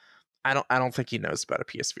know. I don't think he knows about a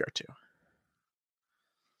PSVR 2.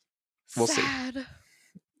 We'll see.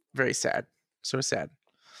 Very sad. So sad.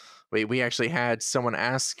 Wait, we actually had someone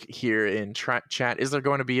ask here in chat, is there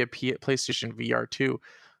going to be a PlayStation VR 2?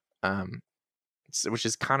 Which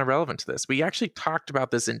is kind of relevant to this. We actually talked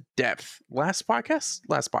about this in depth last podcast.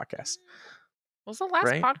 Was the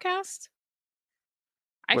last podcast?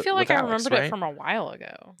 I feel like I remembered it from a while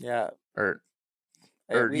ago. Yeah.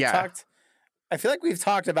 We talked. I feel like we've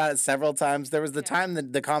talked about it several times. There was the Yeah. time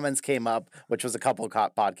that the comments came up, which was a couple of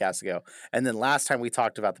podcasts ago. And then last time we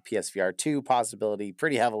talked about the PSVR 2 possibility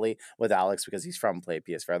pretty heavily with Alex because he's from Play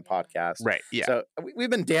PSVR, the podcast. Right. Yeah. So we've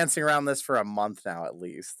been dancing around this for a month now at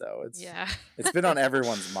least, though. It's been on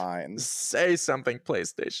everyone's minds. Say something,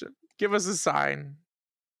 PlayStation. Give us a sign.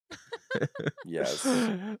 Yes.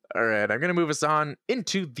 All right. I'm going to move us on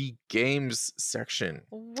into the games section.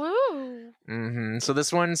 Woo! So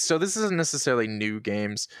this isn't necessarily new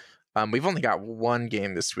games. We've only got one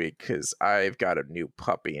game this week because I've got a new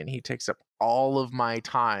puppy and he takes up all of my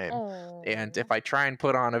time. And if I try and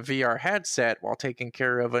put on a VR headset while taking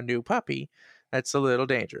care of a new puppy, that's a little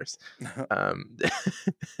dangerous.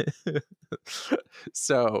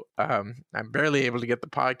 So I'm barely able to get the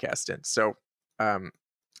podcast in. So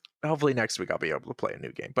hopefully next week I'll be able to play a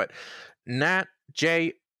new game. But Nat,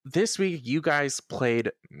 Jay, this week you guys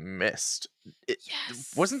played Myst.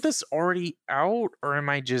 Yes. Wasn't this already out, or am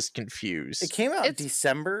I just confused? It came out in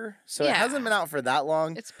December, so it hasn't been out for that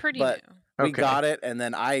long. It's pretty but new. We got it, and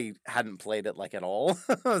then I hadn't played it like at all.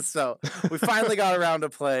 So we finally got around to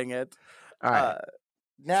playing it. All right.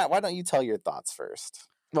 Nat, why don't you tell your thoughts first?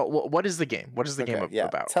 Well, what is the game? What is the game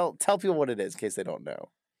about? Tell people what it is in case they don't know.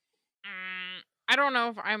 I don't know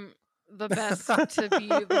if I'm the best to be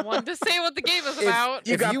the one to say what the game is about.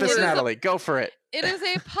 You got this, Natalie. Go for it. It is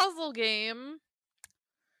a puzzle game,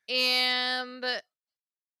 and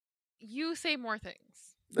you say more things.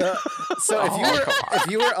 So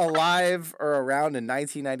if you were alive or around in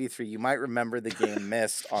 1993, you might remember the game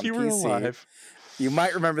Myst on you PC. Were alive. You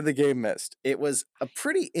might remember the game Myst. It was a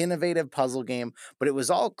pretty innovative puzzle game, but it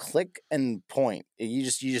was all click and point. You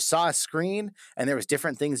just saw a screen, and there was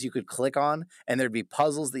different things you could click on, and there'd be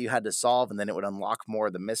puzzles that you had to solve, and then it would unlock more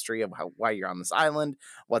of the mystery of why you're on this island,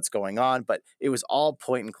 what's going on. But it was all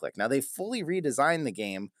point and click. Now they fully redesigned the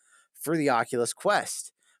game for the Oculus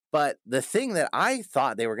Quest, but the thing that I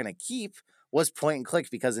thought they were going to keep was point and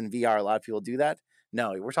click because in VR a lot of people do that.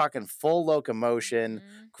 No, we're talking full locomotion,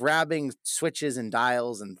 grabbing switches and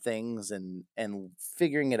dials and things and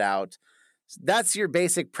figuring it out. That's your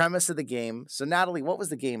basic premise of the game. So, Natalie, what was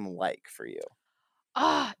the game like for you?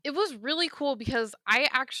 It was really cool because I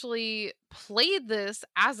actually played this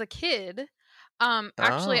as a kid.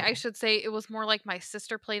 Actually, I should say it was more like my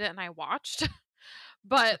sister played it and I watched.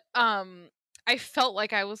 But I felt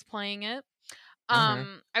like I was playing it.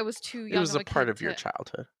 I was too young. It was a part of your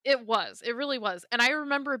childhood. It was. It really was. And I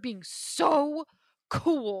remember it being so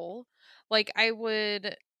cool. Like I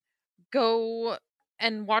would go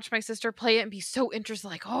and watch my sister play it and be so interested,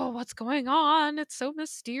 like, oh, what's going on? It's so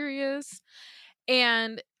mysterious.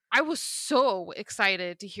 And I was so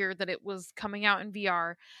excited to hear that it was coming out in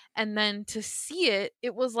VR. And then to see it,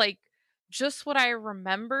 it was like just what I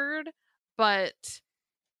remembered, but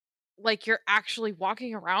like you're actually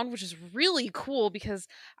walking around, which is really cool because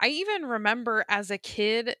I even remember as a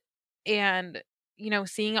kid and,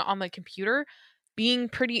 seeing it on the computer, being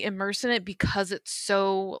pretty immersed in it because it's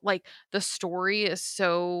so, like, the story is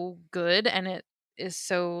so good and it is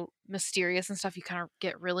so mysterious and stuff. You kind of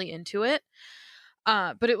get really into it.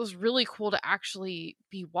 But it was really cool to actually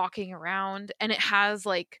be walking around, and it had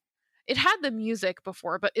the music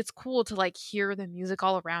before, but it's cool to like hear the music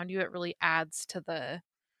all around you. It really adds to the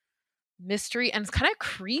mystery, and it's kind of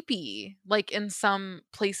creepy. Like in some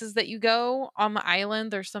places that you go on the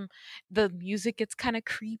island, the music gets kind of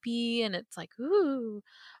creepy and it's like, ooh.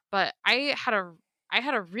 But I had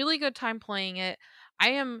a really good time playing it.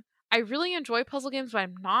 I really enjoy puzzle games, but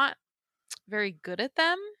I'm not very good at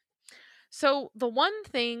them. So the one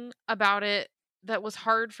thing about it that was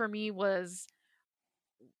hard for me was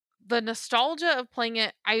the nostalgia of playing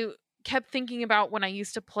it. I kept thinking about when I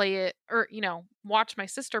used to play it or, watch my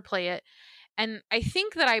sister play it. And I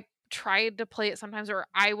think that I tried to play it sometimes, or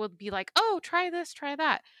I would be like, oh, try this, try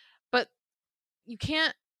that. But you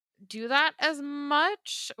can't do that as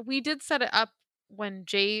much. We did set it up when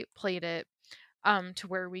Jay played it to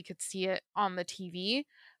where we could see it on the TV.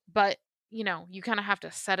 But, you kind of have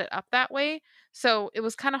to set it up that way. So it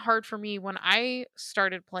was kind of hard for me when I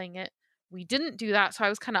started playing it. We didn't do that, so I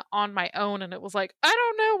was kind of on my own, and it was like, I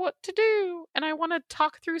don't know what to do, and I want to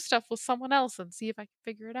talk through stuff with someone else and see if I can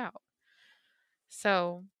figure it out.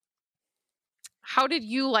 So, how did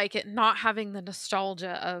you like it not having the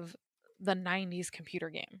nostalgia of the 90s computer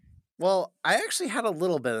game? Well, I actually had a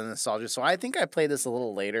little bit of nostalgia, so I think I played this a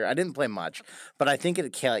little later. I didn't play much, but I think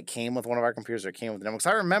it came with one of our computers or came with the demo,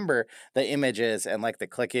 because I remember the images and like the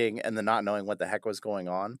clicking and the not knowing what the heck was going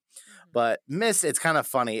on. But Myst, it's kind of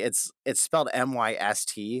funny. It's spelled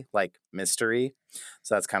MYST, like mystery.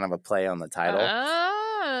 So that's kind of a play on the title.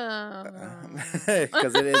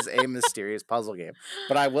 because it is a mysterious puzzle game.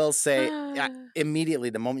 But I will say, immediately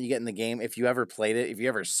the moment you get in the game, if you ever played it, if you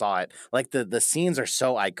ever saw it, like the scenes are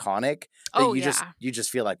so iconic that you just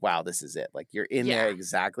feel like, wow, this is it. Like you're in there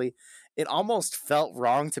exactly. It almost felt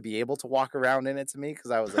wrong to be able to walk around in it to me,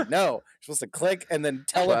 because I was like, no, you're supposed to click and then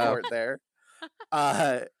teleport there.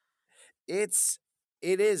 It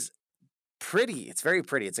is pretty. It's very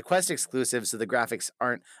pretty. It's a Quest exclusive, so the graphics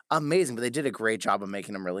aren't amazing, but they did a great job of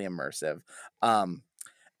making them really immersive.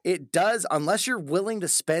 It does, unless you're willing to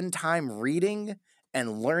spend time reading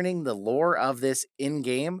and learning the lore of this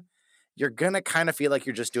in-game, you're gonna kind of feel like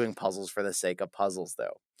you're just doing puzzles for the sake of puzzles,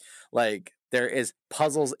 though. Like, there is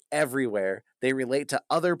puzzles everywhere. They relate to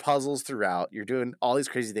other puzzles throughout. You're doing all these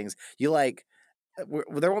crazy things.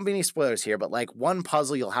 There won't be any spoilers here, but like one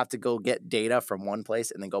puzzle, you'll have to go get data from one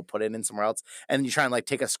place and then go put it in somewhere else. And you try and like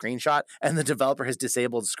take a screenshot, and the developer has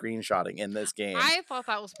disabled screenshotting in this game. I thought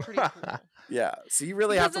that was pretty cool. Yeah. So you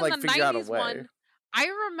really have to like figure out a way. I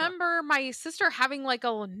remember my sister having like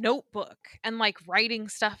a notebook and like writing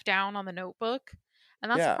stuff down on the notebook.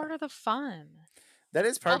 And that's part of the fun. That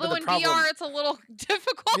is part of the problem. Although in VR, it's a little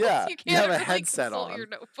difficult. Yeah, you can't you have a really headset consult on your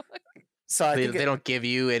notebook. So I think they don't give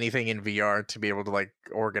you anything in VR to be able to like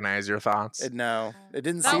organize your thoughts. No, it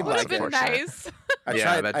didn't That seem would like have been it. nice.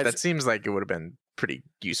 That seems like it would have been pretty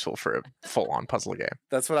useful for a full-on puzzle game.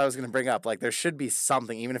 That's what I was going to bring up. Like, there should be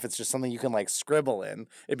something, even if it's just something you can like scribble in.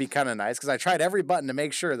 It'd be kind of nice, because I tried every button to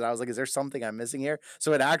make sure that I was like, is there something I'm missing here?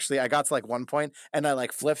 So I got to like one point, and I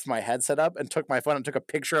like flipped my headset up and took my phone and took a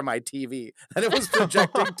picture of my TV that it was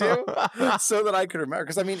projecting to, so that I could remember.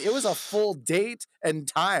 Because I mean, it was a full date and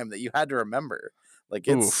time that you had to remember. Like,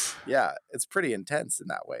 it's pretty intense in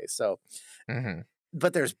that way. So. Mm-hmm.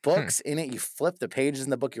 But there's books in it. You flip the pages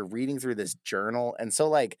in the book. You're reading through this journal. And so,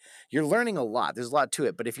 like, you're learning a lot. There's a lot to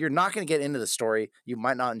it. But if you're not going to get into the story, you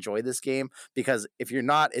might not enjoy this game, because if you're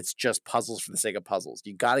not, it's just puzzles for the sake of puzzles.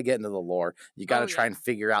 You got to get into the lore. You got to try and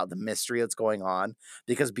figure out the mystery that's going on,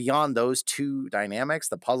 because beyond those two dynamics,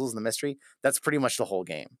 the puzzles and the mystery, that's pretty much the whole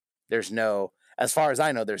game. As far as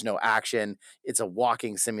I know, there's no action. It's a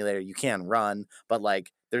walking simulator. You can run, but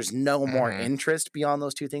like, there's no more interest beyond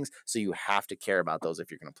those two things. So you have to care about those if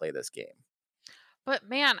you're going to play this game. But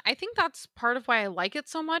man, I think that's part of why I like it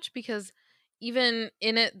so much, because even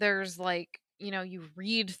in it, there's like, you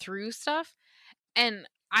read through stuff, and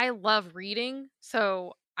I love reading.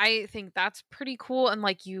 So I think that's pretty cool. And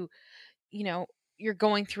like you're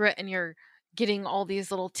going through it and you're getting all these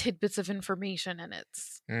little tidbits of information, and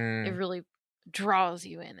it really draws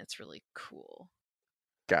you in. It's really cool.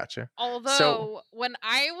 Gotcha. Although when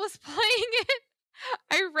I was playing it,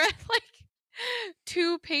 I read like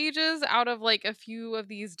 2 pages out of like a few of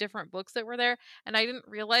these different books that were there, and I didn't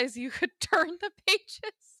realize you could turn the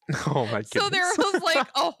pages. Oh my goodness. So there was like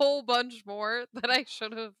a whole bunch more that I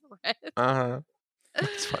should have read.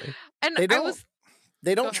 That's funny. And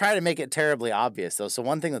they don't try to make it terribly obvious, though. So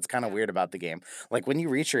one thing that's kind of weird about the game, like when you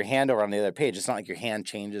reach your hand over on the other page, it's not like your hand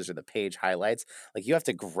changes or the page highlights. Like, you have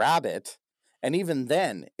to grab it. And even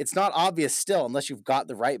then, it's not obvious still, unless you've got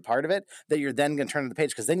the right part of it, that you're then going to turn to the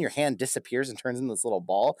page, because then your hand disappears and turns into this little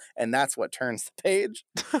ball, and that's what turns the page.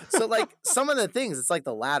 So, like, some of the things, it's like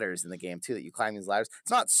the ladders in the game, too, that you climb these ladders.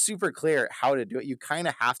 It's not super clear how to do it. You kind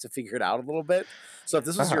of have to figure it out a little bit. So if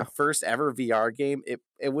this was your first ever VR game, it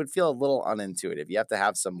would feel a little unintuitive. You have to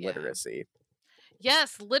have some literacy.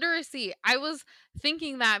 Yes, literacy. I was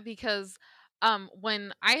thinking that because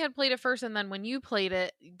when I had played it first, and then when you played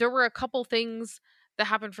it, there were a couple things that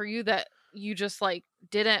happened for you that you just like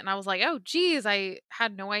didn't, and I was like, oh geez, I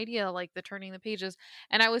had no idea, like the turning the pages.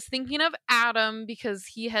 And I was thinking of Adam, because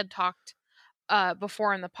he had talked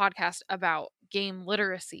before in the podcast about game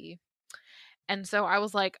literacy, and so I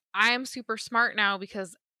was like, I'm super smart now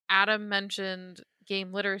because Adam mentioned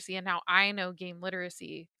game literacy, and now I know game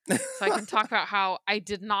literacy, so I can talk about how I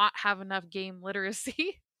did not have enough game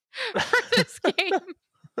literacy for this game.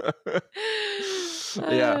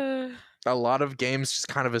 A lot of games just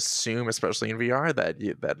kind of assume, especially in VR,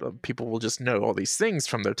 that people will just know all these things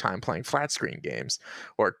from their time playing flat screen games,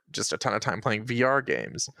 or just a ton of time playing VR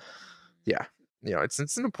games. Yeah,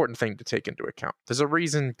 it's an important thing to take into account. There's a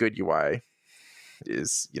reason good UI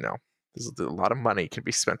is, there's a lot of money can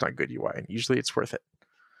be spent on good UI, and usually it's worth it.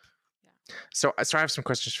 Yeah. So I have some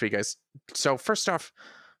questions for you guys. So first off,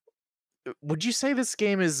 would you say this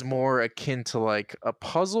game is more akin to like a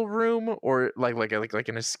puzzle room, or like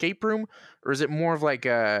an escape room, or is it more of like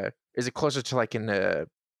is it closer to like a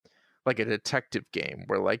detective game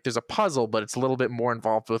where like there's a puzzle, but it's a little bit more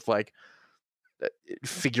involved with like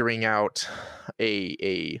figuring out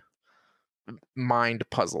a mind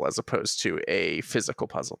puzzle as opposed to a physical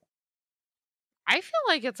puzzle? I feel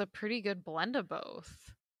like it's a pretty good blend of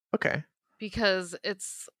both Okay. because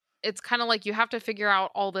it's kind of like you have to figure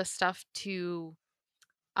out all this stuff to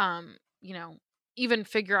you know, even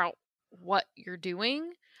figure out what you're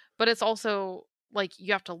doing, but it's also like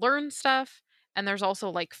you have to learn stuff and there's also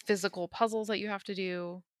like physical puzzles that you have to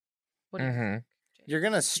do. What do you Mm-hmm. think, Jay? You're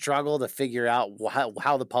going to struggle to figure out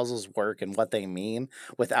how the puzzles work and what they mean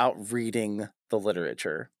without reading the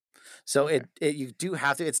literature. So Okay. you do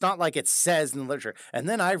have to. It's not like it says in the literature. And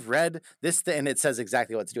then I've read this thing, and it says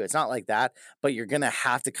exactly what to do. It's not like that. But you're gonna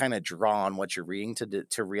have to kind of draw on what you're reading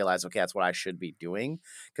to realize, okay, that's what I should be doing.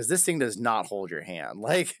 Because this thing does not hold your hand.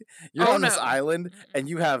 Like you're Oh on this no. island, Mm-mm. and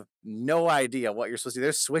you have no idea what you're supposed to do.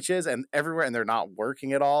 There's switches and everywhere, and they're not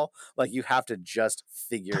working at all. Like you have to just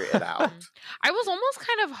figure it out. I was almost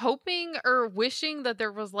kind of hoping or wishing that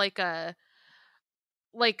there was like a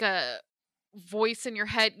voice in your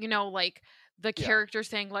head, like the Yeah. character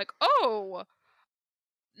saying like, "Oh,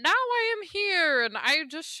 now I am here and I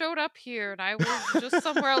just showed up here and I was just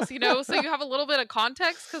somewhere else," so you have a little bit of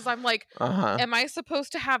context because I'm like, Uh-huh. am I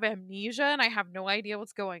supposed to have amnesia and I have no idea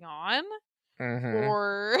what's going on? Mm-hmm.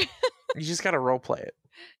 Or You just gotta role play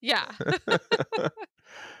yeah.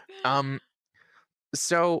 it.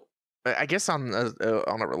 So I guess on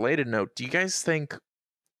a related note, do you guys think?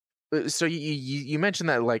 So you mentioned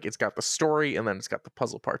that like it's got the story and then it's got the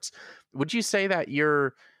puzzle parts. Would you say that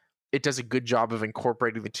it does a good job of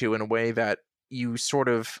incorporating the two in a way that you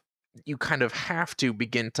kind of have to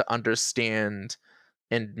begin to understand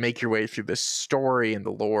and make your way through the story and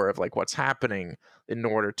the lore of like what's happening in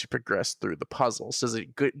order to progress through the puzzles? Does it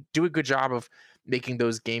do a good job of making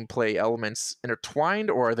those gameplay elements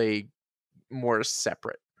intertwined, or are they more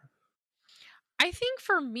separate? I think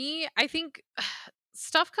for me,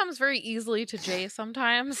 stuff comes very easily to Jay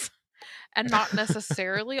sometimes and not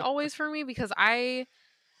necessarily always for me because I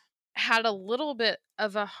had a little bit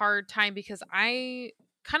of a hard time because I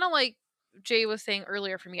kind of like Jay was saying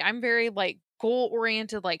earlier for me, I'm very like goal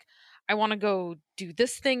oriented. Like I want to go do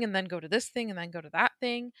this thing and then go to this thing and then go to that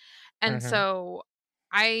thing. And Mm-hmm. so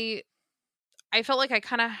I I felt like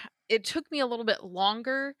it took me a little bit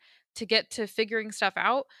longer to get to figuring stuff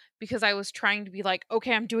out because I was trying to be like,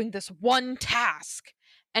 okay, I'm doing this one task.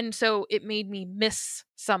 And so it made me miss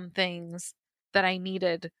some things that I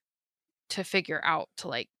needed to figure out to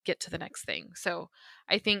like get to the next thing. So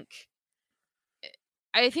I think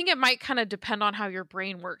I think it might kind of depend on how your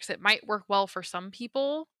brain works. It might work well for some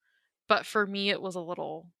people, but for me it was a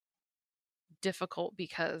little difficult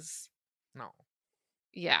because No.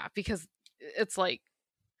 because it's like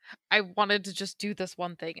I wanted to just do this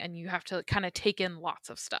one thing and you have to kind of take in lots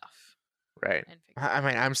of stuff Right. and figure I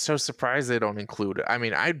mean, I'm so surprised they don't include it. I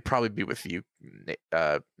mean, I'd probably be with you,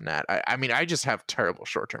 Nat. I mean, I just have terrible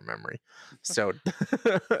short-term memory, so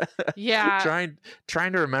Yeah.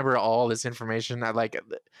 trying to remember all this information, I like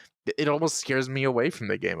it. Almost scares me away from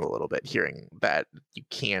the game a little bit, hearing that you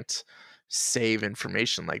can't save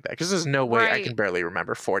information like that because there's no way I can Right. barely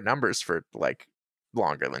remember 4 numbers for like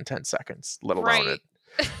longer than 10 seconds, let alone Right.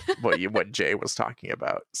 what Jay was talking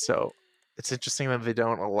about. So it's interesting that they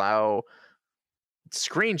don't allow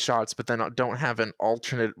screenshots but then don't have an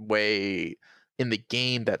alternate way in the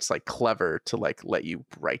game that's like clever to like let you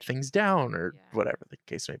write things down or Yeah. whatever the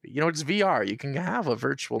case may be. It's VR, you can have a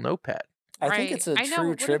virtual notepad. I think Right. it's a I know,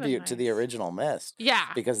 true it would have been tribute to the nice. original Myst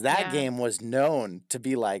Yeah. because that Yeah. game was known to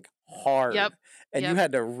be like hard. Yep. And you Yep.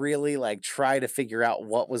 had to really like try to figure out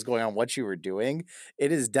what was going on, what you were doing.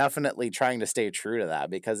 It is definitely trying to stay true to that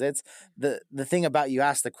because it's the thing about, you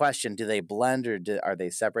ask the question, do they blend or are they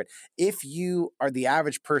separate? If you are the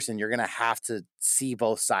average person, you're going to have to see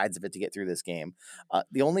both sides of it to get through this game.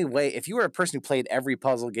 The only way, if you were a person who played every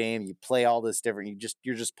puzzle game, you play all this different,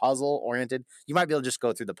 you're just puzzle oriented, you might be able to just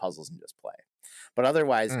go through the puzzles and just play. But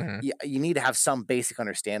otherwise, Mm-hmm. you need to have some basic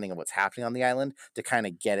understanding of what's happening on the island to kind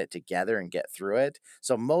of get it together and get through it.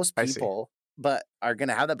 So most I see. people are going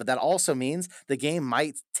to have that, but that also means the game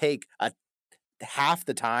might take half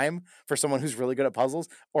the time for someone who's really good at puzzles,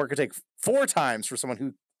 or it could take 4 times for someone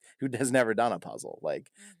who has never done a puzzle.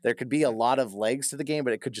 Like there could be a lot of legs to the game,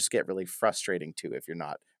 but it could just get really frustrating too if you're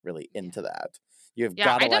not really into that. You've Yeah,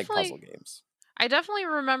 got to like puzzle games. I definitely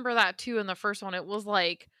remember that too in the first one. It was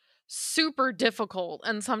like super difficult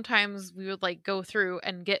and sometimes we would like go through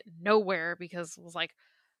and get nowhere because it was like,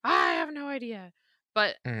 I have no idea.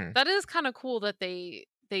 But Mm-hmm. that is kind of cool that they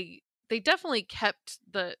definitely kept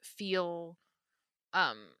the feel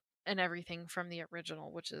and everything from the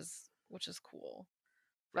original, which is cool.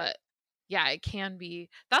 But yeah, it can be.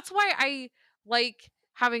 That's why I like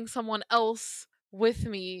having someone else with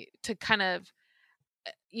me to kind of,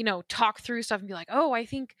 talk through stuff and be like, oh, I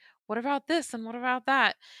think, what about this and what about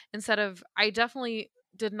that? Instead of, I definitely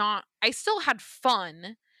did not, I still had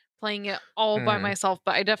fun playing it all by Mm, myself,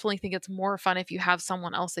 but I definitely think it's more fun if you have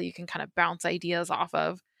someone else that you can kind of bounce ideas off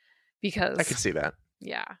of I could because, see that.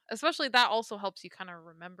 yeah, especially that also helps you kind of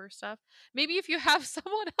remember stuff. Maybe if you have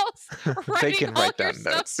someone else They writing can all write your down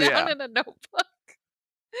stuff notes. down Yeah. in a notebook.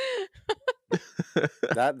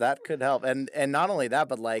 That could help. And not only that,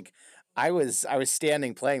 but like I was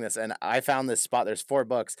standing playing this and I found this spot. There's 4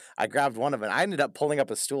 books. I grabbed one of them. I ended up pulling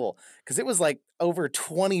up a stool because it was like over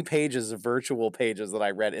 20 pages of virtual pages that I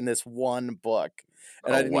read in this one book.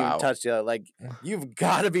 And I Oh, didn't even wow. touch the other. Like, you've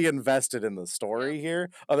got to be invested in the story Yeah. here.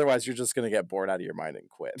 Otherwise, you're just going to get bored out of your mind and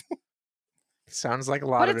quit. Sounds like a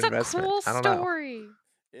lot But of it's a investment. cool I don't know. story.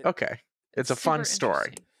 Okay. It's a fun super story.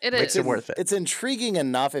 interesting. It Makes is. it worth it. It's intriguing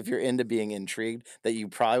enough if you're into being intrigued that you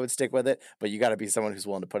probably would stick with it, but you got to be someone who's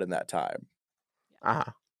willing to put in that time.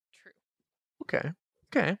 Uh-huh. True. Okay.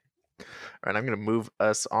 Okay. All right, I'm going to move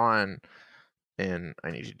us on, and I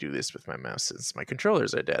need to do this with my mouse since my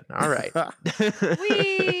controllers are dead. All right.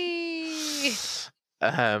 Whee!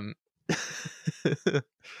 um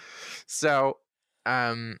so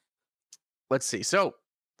let's see. So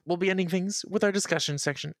we'll be ending things with our discussion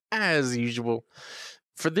section as usual.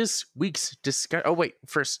 For this week's discuss, oh wait,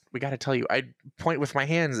 first we got to tell you, I point with my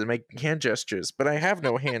hands and make hand gestures, but I have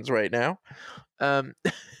no hands right now. Thank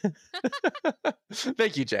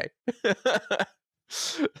you, Jay.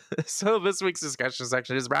 So this week's discussion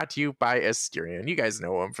section is brought to you by Asterion. You guys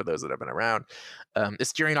know them for those that have been around.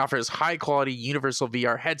 Asterion offers high quality universal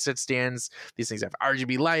VR headset stands. These things have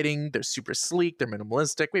RGB lighting. They're super sleek. They're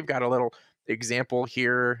minimalistic. We've got a little example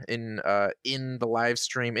here in the live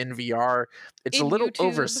stream in VR. It's a In little YouTube.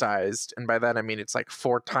 oversized, and by that I mean it's like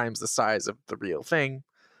 4 times the size of the real thing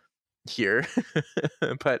here.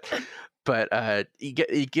 but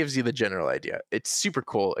it gives you the general idea. It's super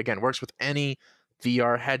cool. Again, works with any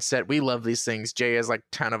VR headset. We love these things. Jay has like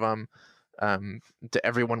 10 of them. To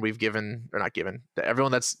everyone we've given, or not given, to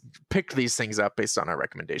everyone that's picked these things up based on our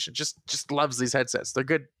recommendation, just loves these headsets. They're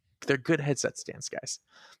good. They're good headset stands, guys.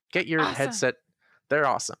 Get your Awesome. headset. They're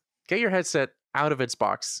awesome. Get your headset out of its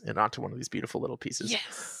box and onto one of these beautiful little pieces.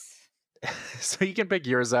 Yes. So you can pick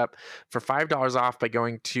yours up for $5 off by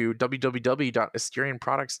going to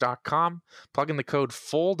www.asterianproducts.com, plug in the code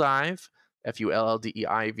FULLDIVE,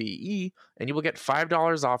 FULLDEIVE, and you will get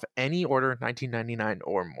 $5 off any order, $19.99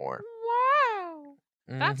 or more. Wow.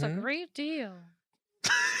 That's a Mhm. great deal.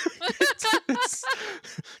 It's-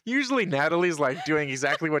 usually Natalie's like doing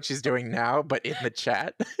exactly what she's doing now, but in the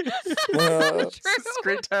chat. It's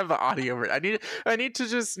great to have the audio. I need to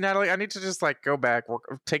just, Natalie, I need to just like go back,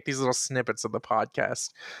 take these little snippets of the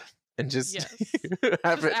podcast and just Yes.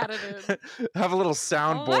 have Just add it have a little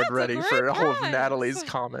soundboard that's a ready great for all of price. Natalie's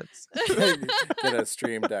comments. Get a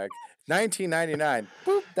stream deck. $19.99.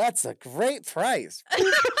 Boop, that's a great price.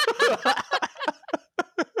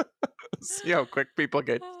 See how quick people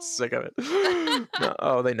get sick of it. No,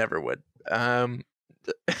 oh, they never would.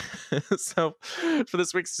 So for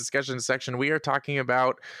this week's discussion section, we are talking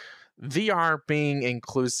about VR being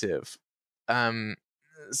inclusive. So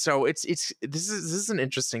this is an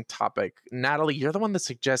interesting topic. Natalie, you're the one that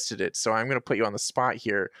suggested it, so I'm going to put you on the spot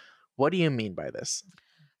here. What do you mean by this?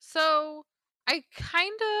 So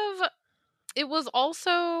it was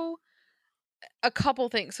also a couple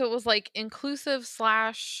things. So it was like inclusive /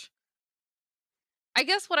 I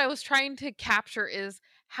guess what I was trying to capture is,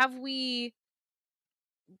 have we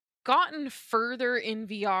gotten further in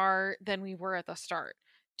VR than we were at the start?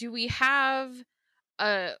 Do we have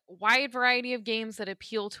a wide variety of games that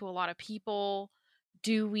appeal to a lot of people?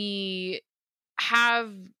 Do we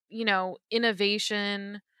have,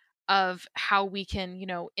 innovation of how we can,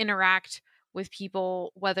 interact with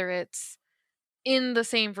people, whether it's in the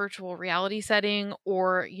same virtual reality setting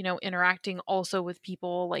or, interacting also with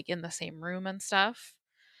people like in the same room and stuff?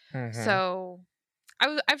 Mhm. So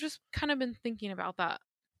I've just kind of been thinking about that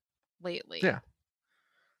lately. Yeah.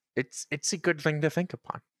 It's a good thing to think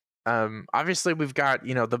upon. Obviously we've got,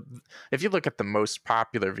 if you look at the most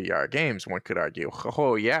popular VR games, one could argue,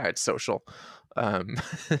 oh yeah, it's social.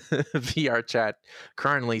 VR chat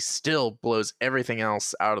currently still blows everything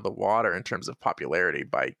else out of the water in terms of popularity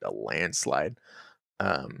by a landslide.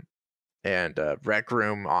 And Rec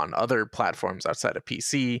Room on other platforms outside of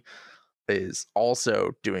PC is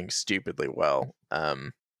also doing stupidly well.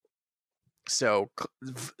 So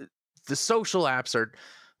the social apps are,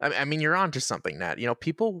 I mean, you're onto something, Nat.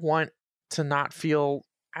 People want to not feel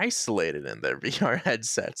isolated in their VR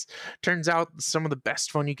headsets. Turns out some of the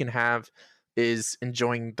best fun you can have is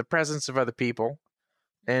enjoying the presence of other people,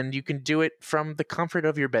 and you can do it from the comfort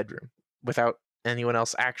of your bedroom without anyone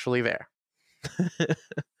else actually there.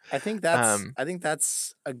 I think that's um I think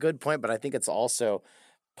that's a good point, but I think it's also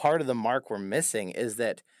part of the mark we're missing is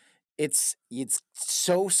that it's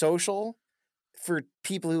so social for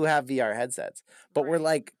people who have VR headsets, but we're Right.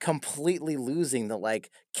 like completely losing the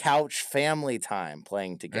like couch family time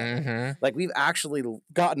playing together. mhm, Like we've actually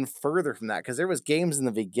gotten further from that because there was games in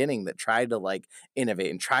the beginning that tried to like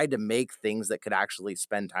innovate and tried to make things that could actually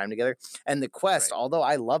spend time together. And the Quest, right. although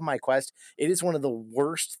I love my Quest, it is one of the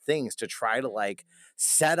worst things to try to like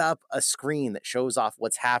set up a screen that shows off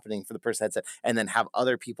what's happening for the person headset and then have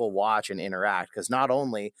other people watch and interact. Because not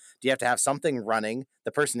only do you have to have something running,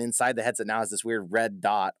 the person inside the headset now has this weird red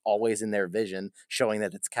dot always in their vision showing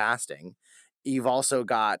that it's casting. You've also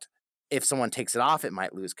got, if someone takes it off, it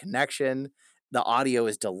might lose connection. The audio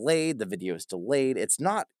is delayed, the video is delayed. It's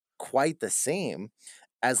not quite the same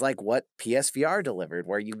as like what PSVR delivered,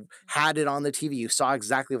 where you had it on the TV, you saw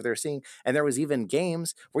exactly what they were seeing, and there was even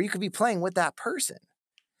games where you could be playing with that person.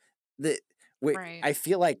 The Right. I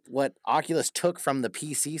feel like what Oculus took from the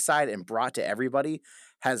PC side and brought to everybody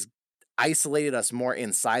has isolated us more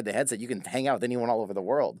inside the headset. You can hang out with anyone all over the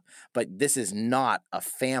world, but this is not a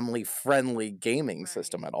family-friendly gaming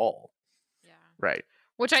system Right. at all. Yeah. Right.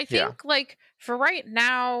 Which I Yeah. think, like, for right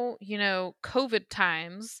now, COVID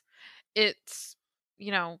times, it's,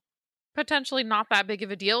 you know, potentially not that big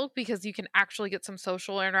of a deal because you can actually get some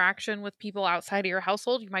social interaction with people outside of your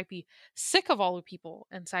household. You might be sick of all the people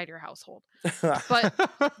inside your household. But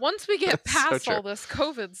once we get That's so past true. all this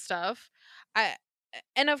COVID stuff, I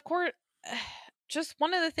and of course, just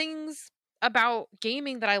one of the things about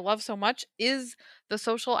gaming that I love so much is the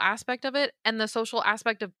social aspect of it and the social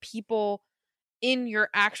aspect of people in your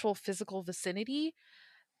actual physical vicinity.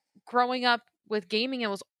 Growing up with gaming, it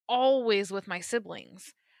was always with my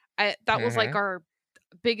siblings. That was like Mhm. our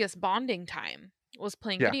biggest bonding time was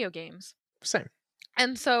playing Yeah. video games. Same.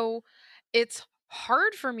 And so it's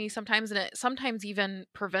hard for me sometimes, and it sometimes even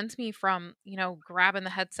prevents me from, grabbing the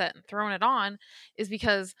headset and throwing it on, is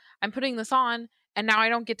because I'm putting this on and now I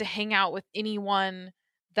don't get to hang out with anyone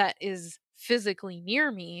that is physically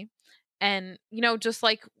near me. And, just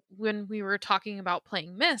like when we were talking about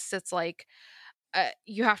playing Myst, it's like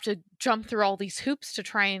you have to jump through all these hoops to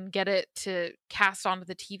try and get it to cast onto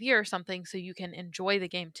the TV or something so you can enjoy the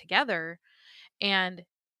game together. And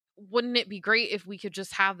wouldn't it be great if we could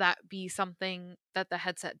just have that be something that the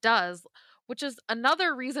headset does? Which is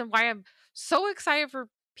another reason why I'm so excited for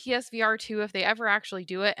PSVR 2 if they ever actually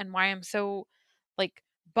do it, and why I'm so like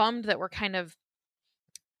bummed that we're kind of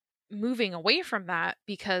moving away from that,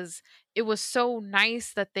 because it was so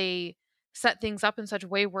nice that they set things up in such a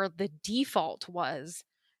way where the default was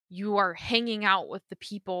you are hanging out with the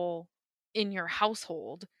people in your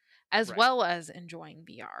household as Right. well as enjoying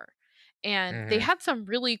VR. And they Mhm. had some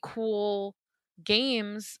really cool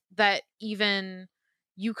games that even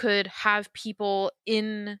you could have people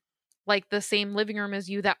in like the same living room as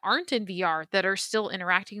you that aren't in VR that are still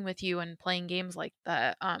interacting with you and playing games, like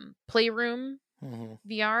the Playroom Mhm.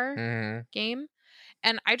 VR Mhm. game.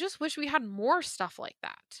 And I just wish we had more stuff like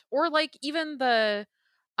that. Or like even the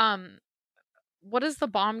um what is the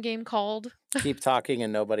bomb game called? Keep talking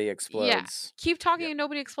and nobody Yeah. explodes. Keep talking Yep. and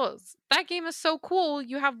nobody explodes. That game is so cool.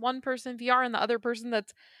 You have one person VR and the other person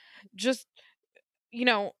that's just,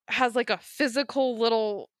 has like a physical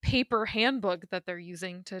little paper handbook that they're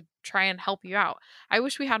using to try and help you out. I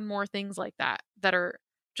wish we had more things like that that are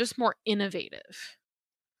just more innovative.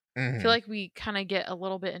 I feel Mhm. like we kind of get a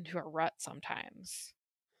little bit into a rut sometimes.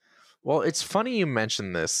 Well, it's funny you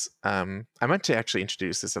mentioned this. I meant to actually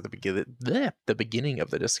introduce this at the beginning of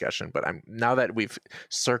the discussion, but I'm now that we've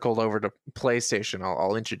circled over to PlayStation,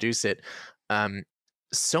 I'll introduce it. Um,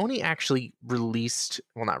 Sony actually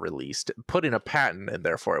not released, put in a patent, and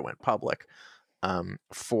therefore it went public.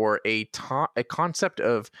 For a concept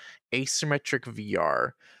of asymmetric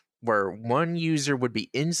VR, where one user would be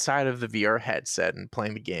inside of the VR headset and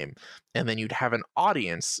playing the game, and then you'd have an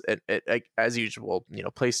audience. As usual,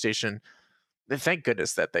 PlayStation. Thank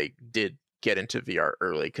goodness that they did get into VR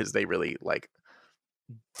early, because they really like.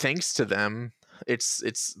 Thanks to them,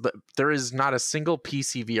 there is not a single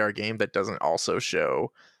PC VR game that doesn't also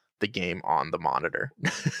show the game on the monitor.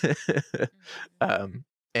 Mhm. um,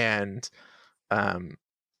 and um,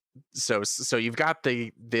 so you've got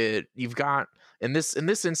you've got in this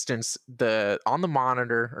instance, the on the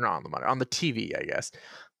monitor, or not on the monitor, on the TV, I guess.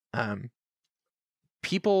 um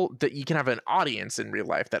People that you can have an audience in real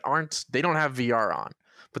life that they don't have VR on,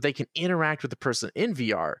 but they can interact with the person in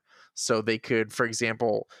VR. So they could, for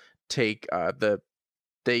example, take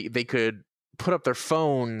they could put up their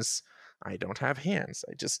phones. I don't have hands.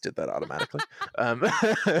 I just did that automatically.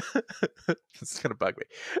 It's gonna bug me.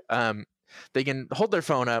 They can hold their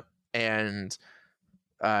phone up and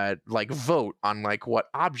like vote on like what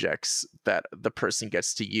objects that the person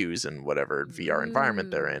gets to use in whatever VR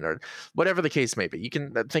environment they're in, or whatever the case may be. You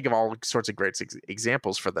can think of all sorts of great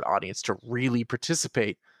examples for that audience to really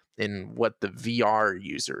participate in what the VR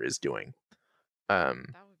user is doing. That would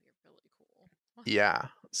be really cool. Yeah.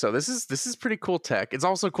 So this is pretty cool tech. It's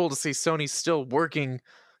also cool to see Sony's still working.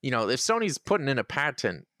 You know, if Sony's putting in a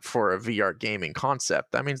patent for a VR gaming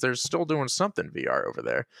concept, that means they're still doing something VR over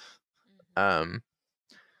there.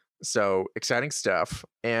 So exciting stuff.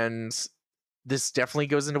 And this definitely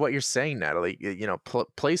goes into what you're saying, Natalie. You know,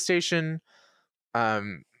 PlayStation,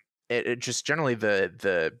 it just generally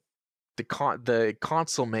the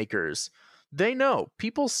console makers, they know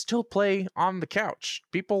people still play on the couch.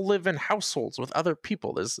 People live in households with other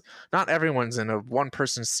people. There's not everyone's in a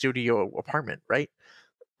one-person studio apartment, right?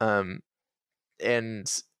 And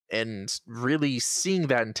really seeing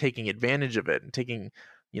that and taking advantage of it and taking,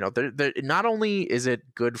 you know, not only is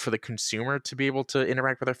it good for the consumer to be able to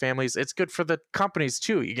interact with their families, it's good for the companies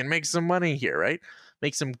too. You can make some money here, right?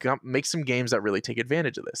 Make some games that really take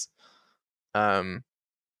advantage of this.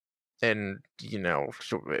 And you know,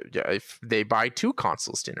 if they buy 2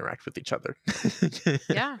 consoles to interact with each other.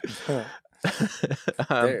 Yeah.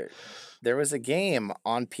 There was a game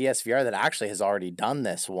on PSVR that actually has already done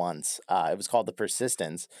this once. It was called The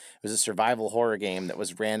Persistence. It was a survival horror game that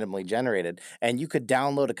was randomly generated, and you could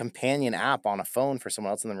download a companion app on a phone for someone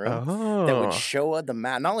else in the room that would show the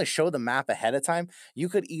map. Not only show the map ahead of time, you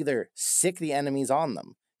could either sick the enemies on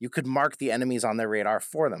them. You could mark the enemies on their radar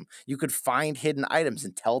for them. You could find hidden items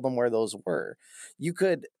and tell them where those were. You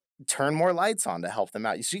could turn more lights on to help them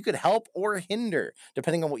out. So you could help or hinder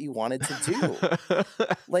depending on what you wanted to do.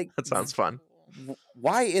 Like, that sounds fun.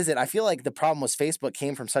 Why is it? I feel like the problem was Facebook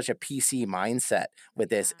came from such a PC mindset with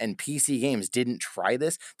this, and PC games didn't try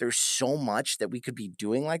this. There's so much that we could be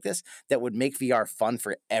doing like this that would make VR fun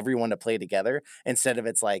for everyone to play together, instead of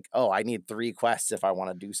it's like, oh, I need 3 quests if I want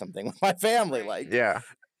to do something with my family. Like, yeah.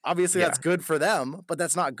 Obviously, that's good for them, but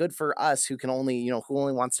that's not good for us who can only, you know, who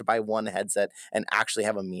only wants to buy one headset and actually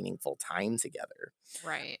have a meaningful time together.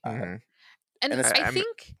 Right. Mm-hmm. And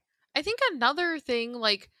I think another thing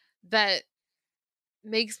like that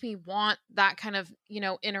makes me want that kind of, you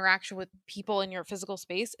know, interaction with people in your physical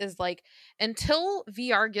space is like, until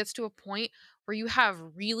VR gets to a point where you have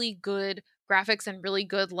really good graphics and really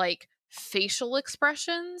good like facial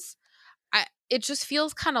expressions, it just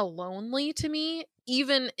feels kind of lonely to me,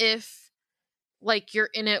 even if like you're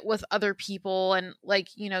in it with other people and like,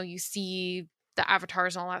 you know, you see the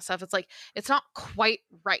avatars and all that stuff. It's like, it's not quite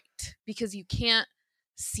right because you can't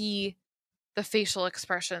see the facial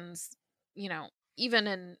expressions, you know, even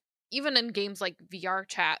in games like VR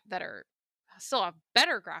Chat that are still have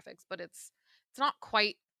better graphics, but it's not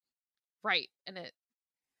quite right, and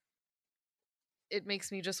it makes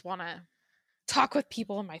me just want to talk with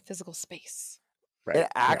people in my physical space. Right. It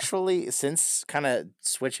actually, since kind of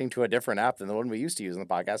switching to a different app than the one we used to use in the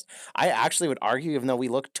podcast, I actually would argue, even though we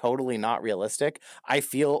look totally not realistic, I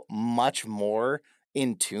feel much more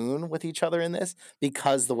in tune with each other in this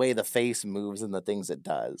because the way the face moves and the things it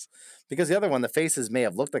does. Because the other one, the faces may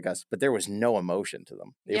have looked like us, but there was no emotion to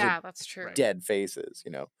them. They were that's true. Dead faces,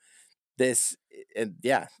 you know. This, and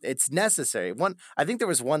yeah, it's necessary. I think there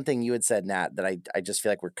was one thing you had said, Nat, that I just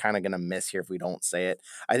feel like we're kind of going to miss here if we don't say it.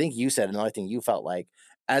 I think you said another thing you felt like,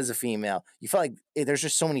 as a female, you felt like there's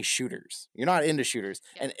just so many shooters. You're not into shooters.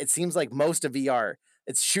 Yeah. And it seems like most of VR,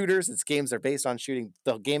 it's shooters, it's games that are based on shooting.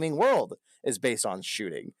 The gaming world is based on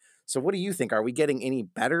shooting. So what do you think? Are we getting any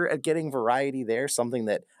better at getting variety there? Something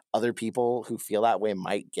that other people who feel that way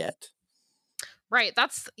might get? Right.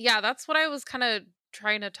 That's what I was kind of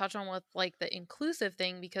trying to touch on with like the inclusive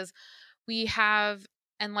thing, because we have,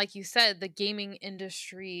 and like you said, the gaming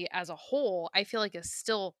industry as a whole, I feel like is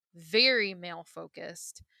still very male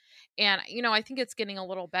focused. And, you know, I think it's getting a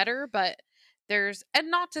little better, but and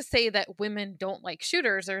not to say that women don't like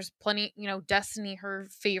shooters. There's plenty, you know, Destiny, her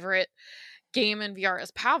favorite game in VR is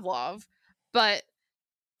Pavlov. But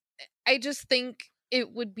I just think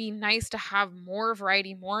it would be nice to have more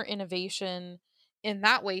variety, more innovation in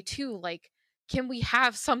that way too. Like, can we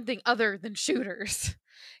have something other than shooters?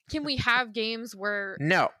 Can we have games where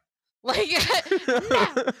no, like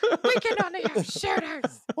no, we can only have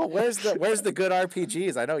shooters? Well, where's the good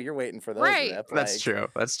RPGs? I know you're waiting for those. Right. That's true.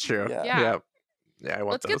 Yeah. I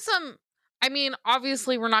want Let's get some. I mean,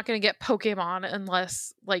 obviously, we're not going to get Pokemon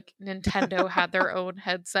unless like Nintendo had their own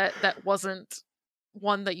headset that wasn't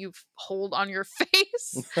one that you hold on your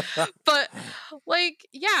face. But like,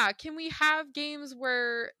 yeah, can we have games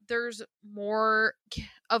where there's more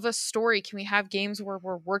of a story? Can we have games where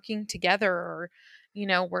we're working together, or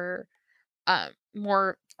we're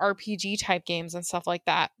more RPG type games and stuff like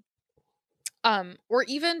that, or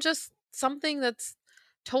even just something that's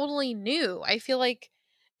totally new? I feel like,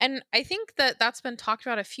 and I think that that's been talked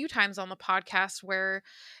about a few times on the podcast, where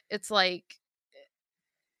it's like,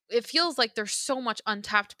 it feels like there's so much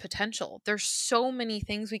untapped potential. There's so many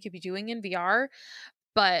things we could be doing in VR,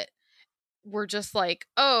 but we're just like,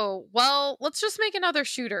 oh, well, let's just make another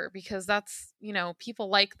shooter because that's, people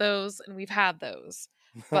like those and we've had those.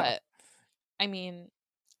 But I mean,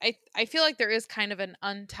 I feel like there is kind of an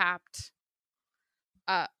untapped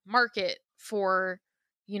market for,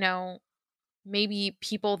 maybe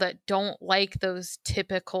people that don't like those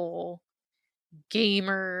typical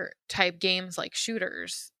gamer type games like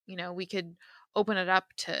shooters. We could open it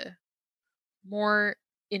up to more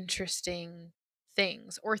interesting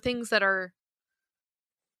things, or things that are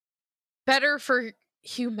better for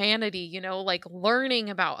humanity, like learning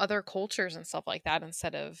about other cultures and stuff like that,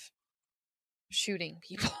 instead of shooting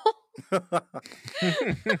people.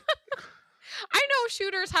 I know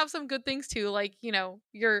shooters have some good things too, like,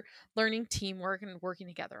 you're learning teamwork and working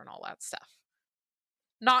together and all that stuff.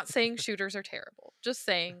 Not saying shooters are terrible, just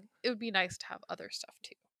saying it would be nice to have other stuff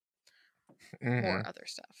too. More other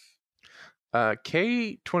stuff.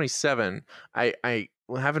 K27, I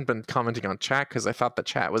haven't been commenting on chat because I thought the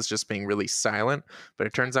chat was just being really silent, but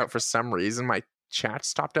it turns out for some reason my chat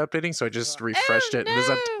stopped updating, so I just refreshed it, and there's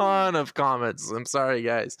a ton of comments. I'm sorry,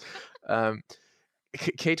 guys.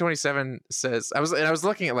 K27 says, I was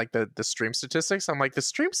looking at like the stream statistics. I'm like, the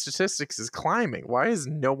stream statistics is climbing. Why is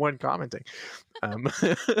no one commenting?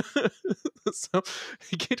 So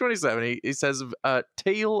K27, he says,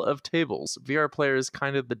 Tale of Tables. VR player is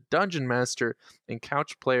kind of the dungeon master, and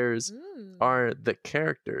couch players are the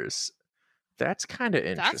characters. That's kind of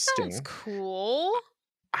interesting. That sounds cool.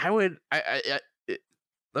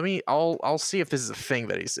 I'll see if this is a thing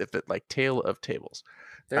that if it like Tale of Tables.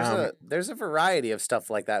 There's a variety of stuff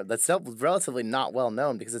like that that's relatively not well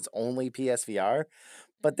known because it's only PSVR,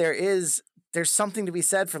 but there's something to be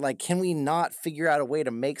said for like, can we not figure out a way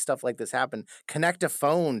to make stuff like this happen? Connect a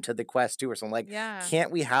phone to the Quest 2 or something. Like, can't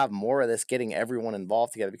we have more of this, getting everyone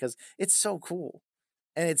involved together, because it's so cool.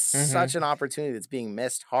 And it's such an opportunity that's being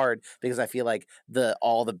missed hard, because I feel like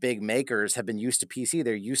all the big makers have been used to PC.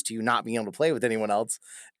 They're used to you not being able to play with anyone else.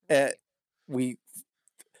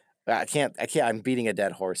 I can't. I'm beating a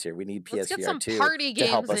dead horse here. We need PSVR 2 to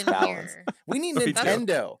help us balance. Here. We need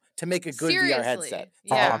Nintendo to make a good VR headset.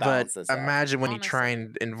 Yeah, but imagine when you try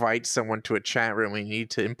and invite someone to a chat room, we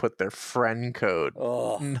need to input their friend code.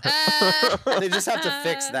 Oh, they just have to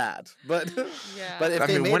fix that. But if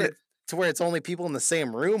they made it to where it's only people in the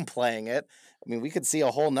same room playing it, I mean, we could see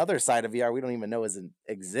a whole nother side of VR we don't even know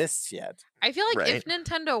exists yet. I feel like if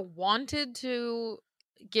Nintendo wanted to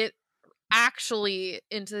get actually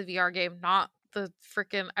into the VR game, not the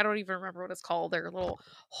freaking, I don't even remember what it's called, their little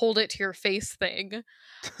hold it to your face thing.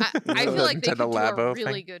 I feel like they could do a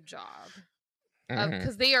really good job,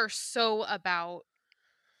 because they are so about,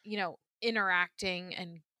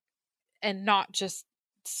 interacting and not just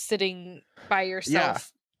sitting by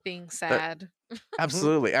yourself being sad.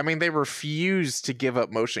 Absolutely. I mean, they refuse to give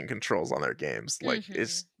up motion controls on their games. Like,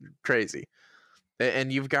 it's crazy.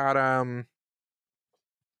 And you've got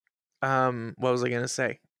what was I gonna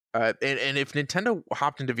say? And if Nintendo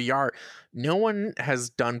hopped into VR, no one has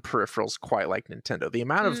done peripherals quite like Nintendo. The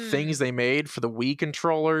amount of things they made for the Wii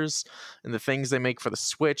controllers and the things they make for the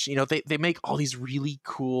Switch, they make all these really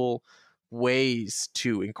cool ways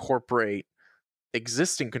to incorporate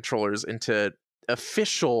existing controllers into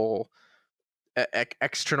official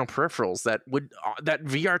external peripherals that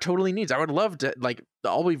VR totally needs. I would love to, like,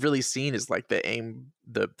 all we've really seen is like the aim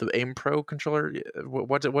Pro controller.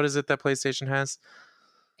 What is it that PlayStation has?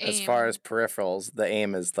 As far as peripherals, the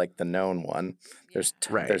aim is like the known one. There's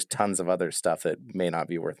tons of other stuff that may not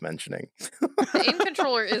be worth mentioning. The aim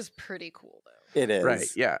controller is pretty cool though. It is. Right.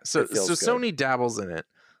 Yeah. So Sony dabbles in it.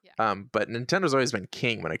 Yeah. But Nintendo's always been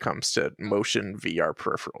king when it comes to motion VR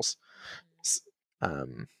peripherals.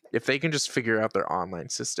 If they can just figure out their online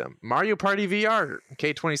system. Mario Party VR,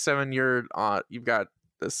 K27, you've got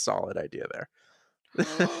a solid idea there.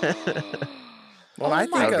 Well, I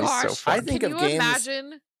think can of you games.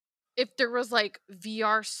 Imagine if there was like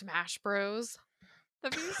VR Smash Bros.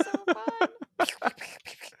 That'd be so fun.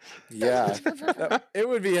 Yeah, it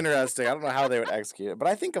would be interesting. I don't know how they would execute it, but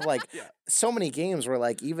I think of like Yeah. so many games where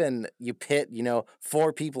like even you pit,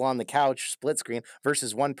 4 people on the couch split screen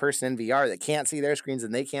versus one person in VR that can't see their screens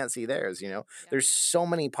and they can't see theirs. Yeah. There's so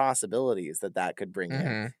many possibilities that could bring in.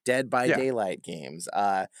 Hmm. Dead by Yeah. Daylight games,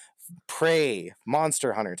 Prey,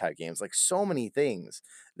 Monster Hunter type games, like so many things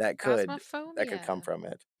that could come Phasmophobia. from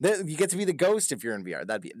it. You get to be the ghost if you're in VR.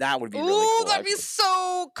 That would be really Ooh, cool. that'd be actually.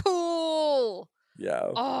 so cool.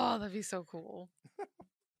 Yeah. Oh, that'd be so cool.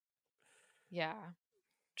 Yeah.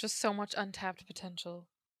 Just so much untapped potential.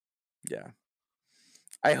 Yeah.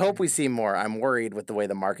 I hope we see more. I'm worried with the way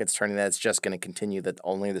the market's turning that it's just going to continue that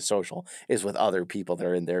only the social is with other people that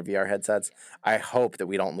are in their VR headsets. I hope that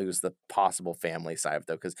we don't lose the possible family side of it,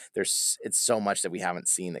 though, because it's so much that we haven't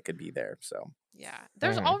seen that could be there. So Yeah.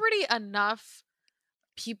 There's Mhm. already enough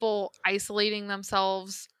people isolating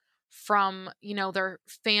themselves from, their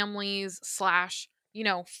families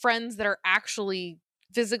 / friends that are actually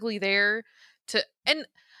physically there and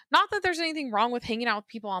not that there's anything wrong with hanging out with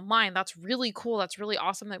people online. That's really cool. That's really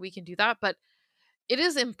awesome that we can do that, but it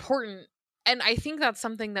is important. And I think that's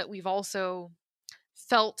something that we've also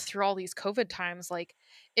felt through all these COVID times. Like,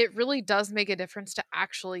 it really does make a difference to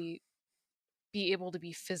actually be able to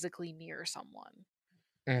be physically near someone.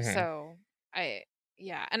 Mhm. So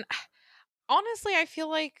yeah. And honestly, I feel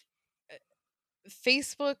like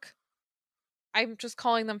Facebook, I'm just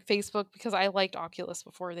calling them Facebook because I liked Oculus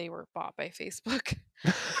before they were bought by Facebook.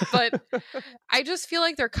 But I just feel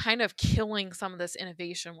like they're kind of killing some of this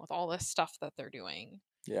innovation with all this stuff that they're doing.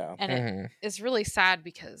 yeah. And Mhm. it is really sad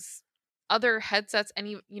because other headsets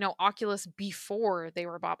and Oculus before they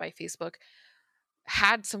were bought by Facebook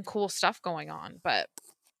had some cool stuff going on, but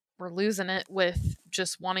we're losing it with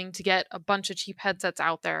just wanting to get a bunch of cheap headsets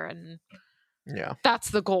out there, and Yeah.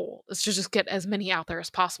 that's the goal, is to just get as many out there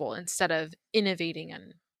as possible instead of innovating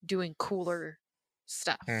and doing cooler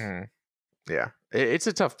stuff. Mhm. Yeah. It's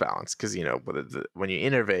a tough balance because when you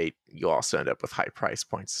innovate, you also end up with high price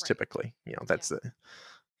points. Right. Typically, that's Yeah.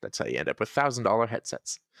 that's how you end up with $1,000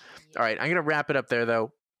 headsets. All right, I'm gonna wrap it up there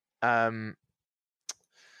though.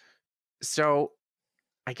 So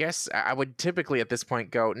I guess I would typically at this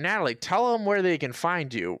point go, Natalie, tell them where they can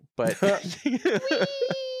find you, but it's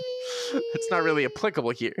not really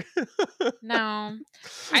applicable here. No.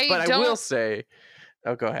 But I will say,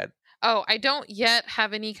 oh, go ahead. Oh, I don't yet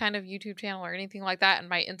have any kind of YouTube channel or anything like that, and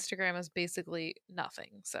my Instagram is basically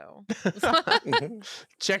nothing. So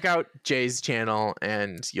Check out Jay's channel,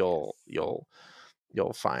 and you'll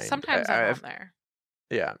find. sometimes I'm on there.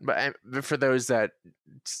 Yeah, but for those that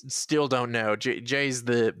still don't know, Jay's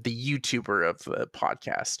the YouTuber of the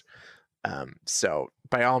podcast. So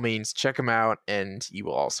by all means, check him out, and you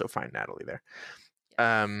will also find Natalie there.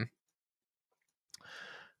 Yes.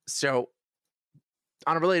 So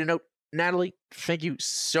on a related note, Natalie, thank you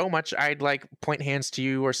so much. I'd like point hands to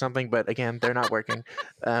you or something, but again, they're not working.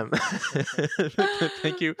 Thank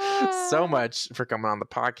you so much for coming on the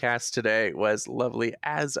podcast today. It was lovely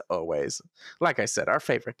as always. Like I said, our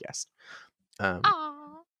favorite guest.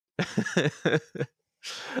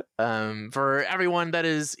 For everyone that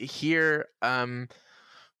is here,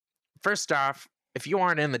 first off, if you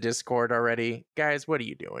aren't in the Discord already, guys, what are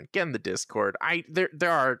you doing? Get in the Discord. There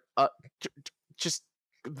are just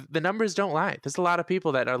the numbers don't lie. There's a lot of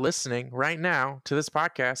people that are listening right now to this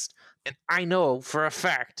podcast, and I know for a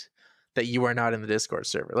fact that you are not in the Discord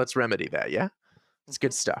server. Let's remedy that. Yeah, it's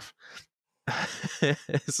good stuff.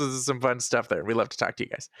 This is some fun stuff there. We love to talk to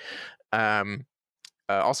you guys.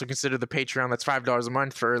 Also consider the Patreon. That's $5 a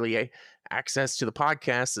month for early access to the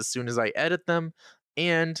podcast as soon as I edit them,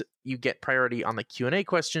 and you get priority on the Q&A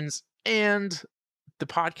questions, and the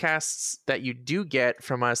podcasts that you do get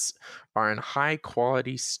from us are in high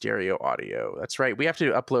quality stereo audio. That's right. We have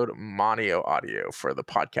to upload mono audio for the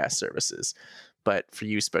podcast services, but for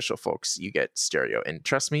you special folks, you get stereo, and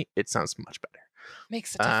trust me, it sounds much better.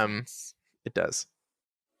 Makes a difference. It does.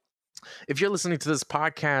 If you're listening to this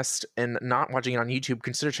podcast and not watching it on YouTube,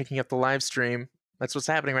 consider checking out the live stream. That's what's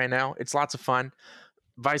happening right now. It's lots of fun.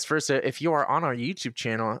 Vice versa, if you are on our YouTube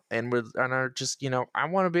channel and are just, I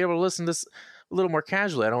want to be able to listen to this a little more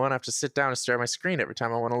casually. I don't want to have to sit down and stare at my screen every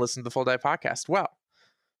time I want to listen to the Full Dive podcast. Well,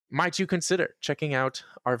 might you consider checking out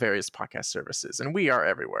our various podcast services? And we are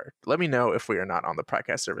everywhere. Let me know if we are not on the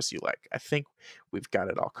podcast service you like. I think we've got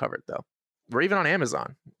it all covered, though. We're even on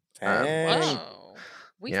Amazon. Whoa.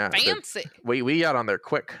 Fancy. We got on there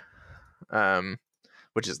quick.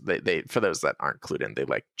 Which is they for those that aren't clued in, they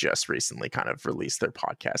just recently kind of released their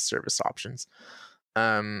podcast service options.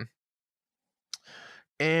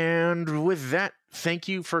 And with that, Thank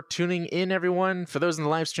you for tuning in, everyone. For those in the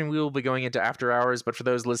live stream, we will be going into after hours, but for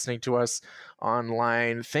those listening to us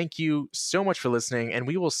online, thank you so much for listening, and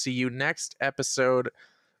we will see you next episode,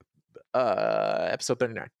 episode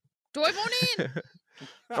 39. Joy Bonin!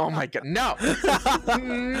 Oh my god, no!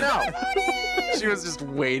 No! She was just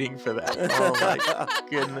waiting for that. Oh my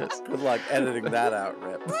goodness. Good luck editing that out,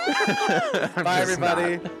 Rip. Bye,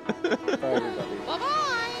 everybody. Bye, everybody.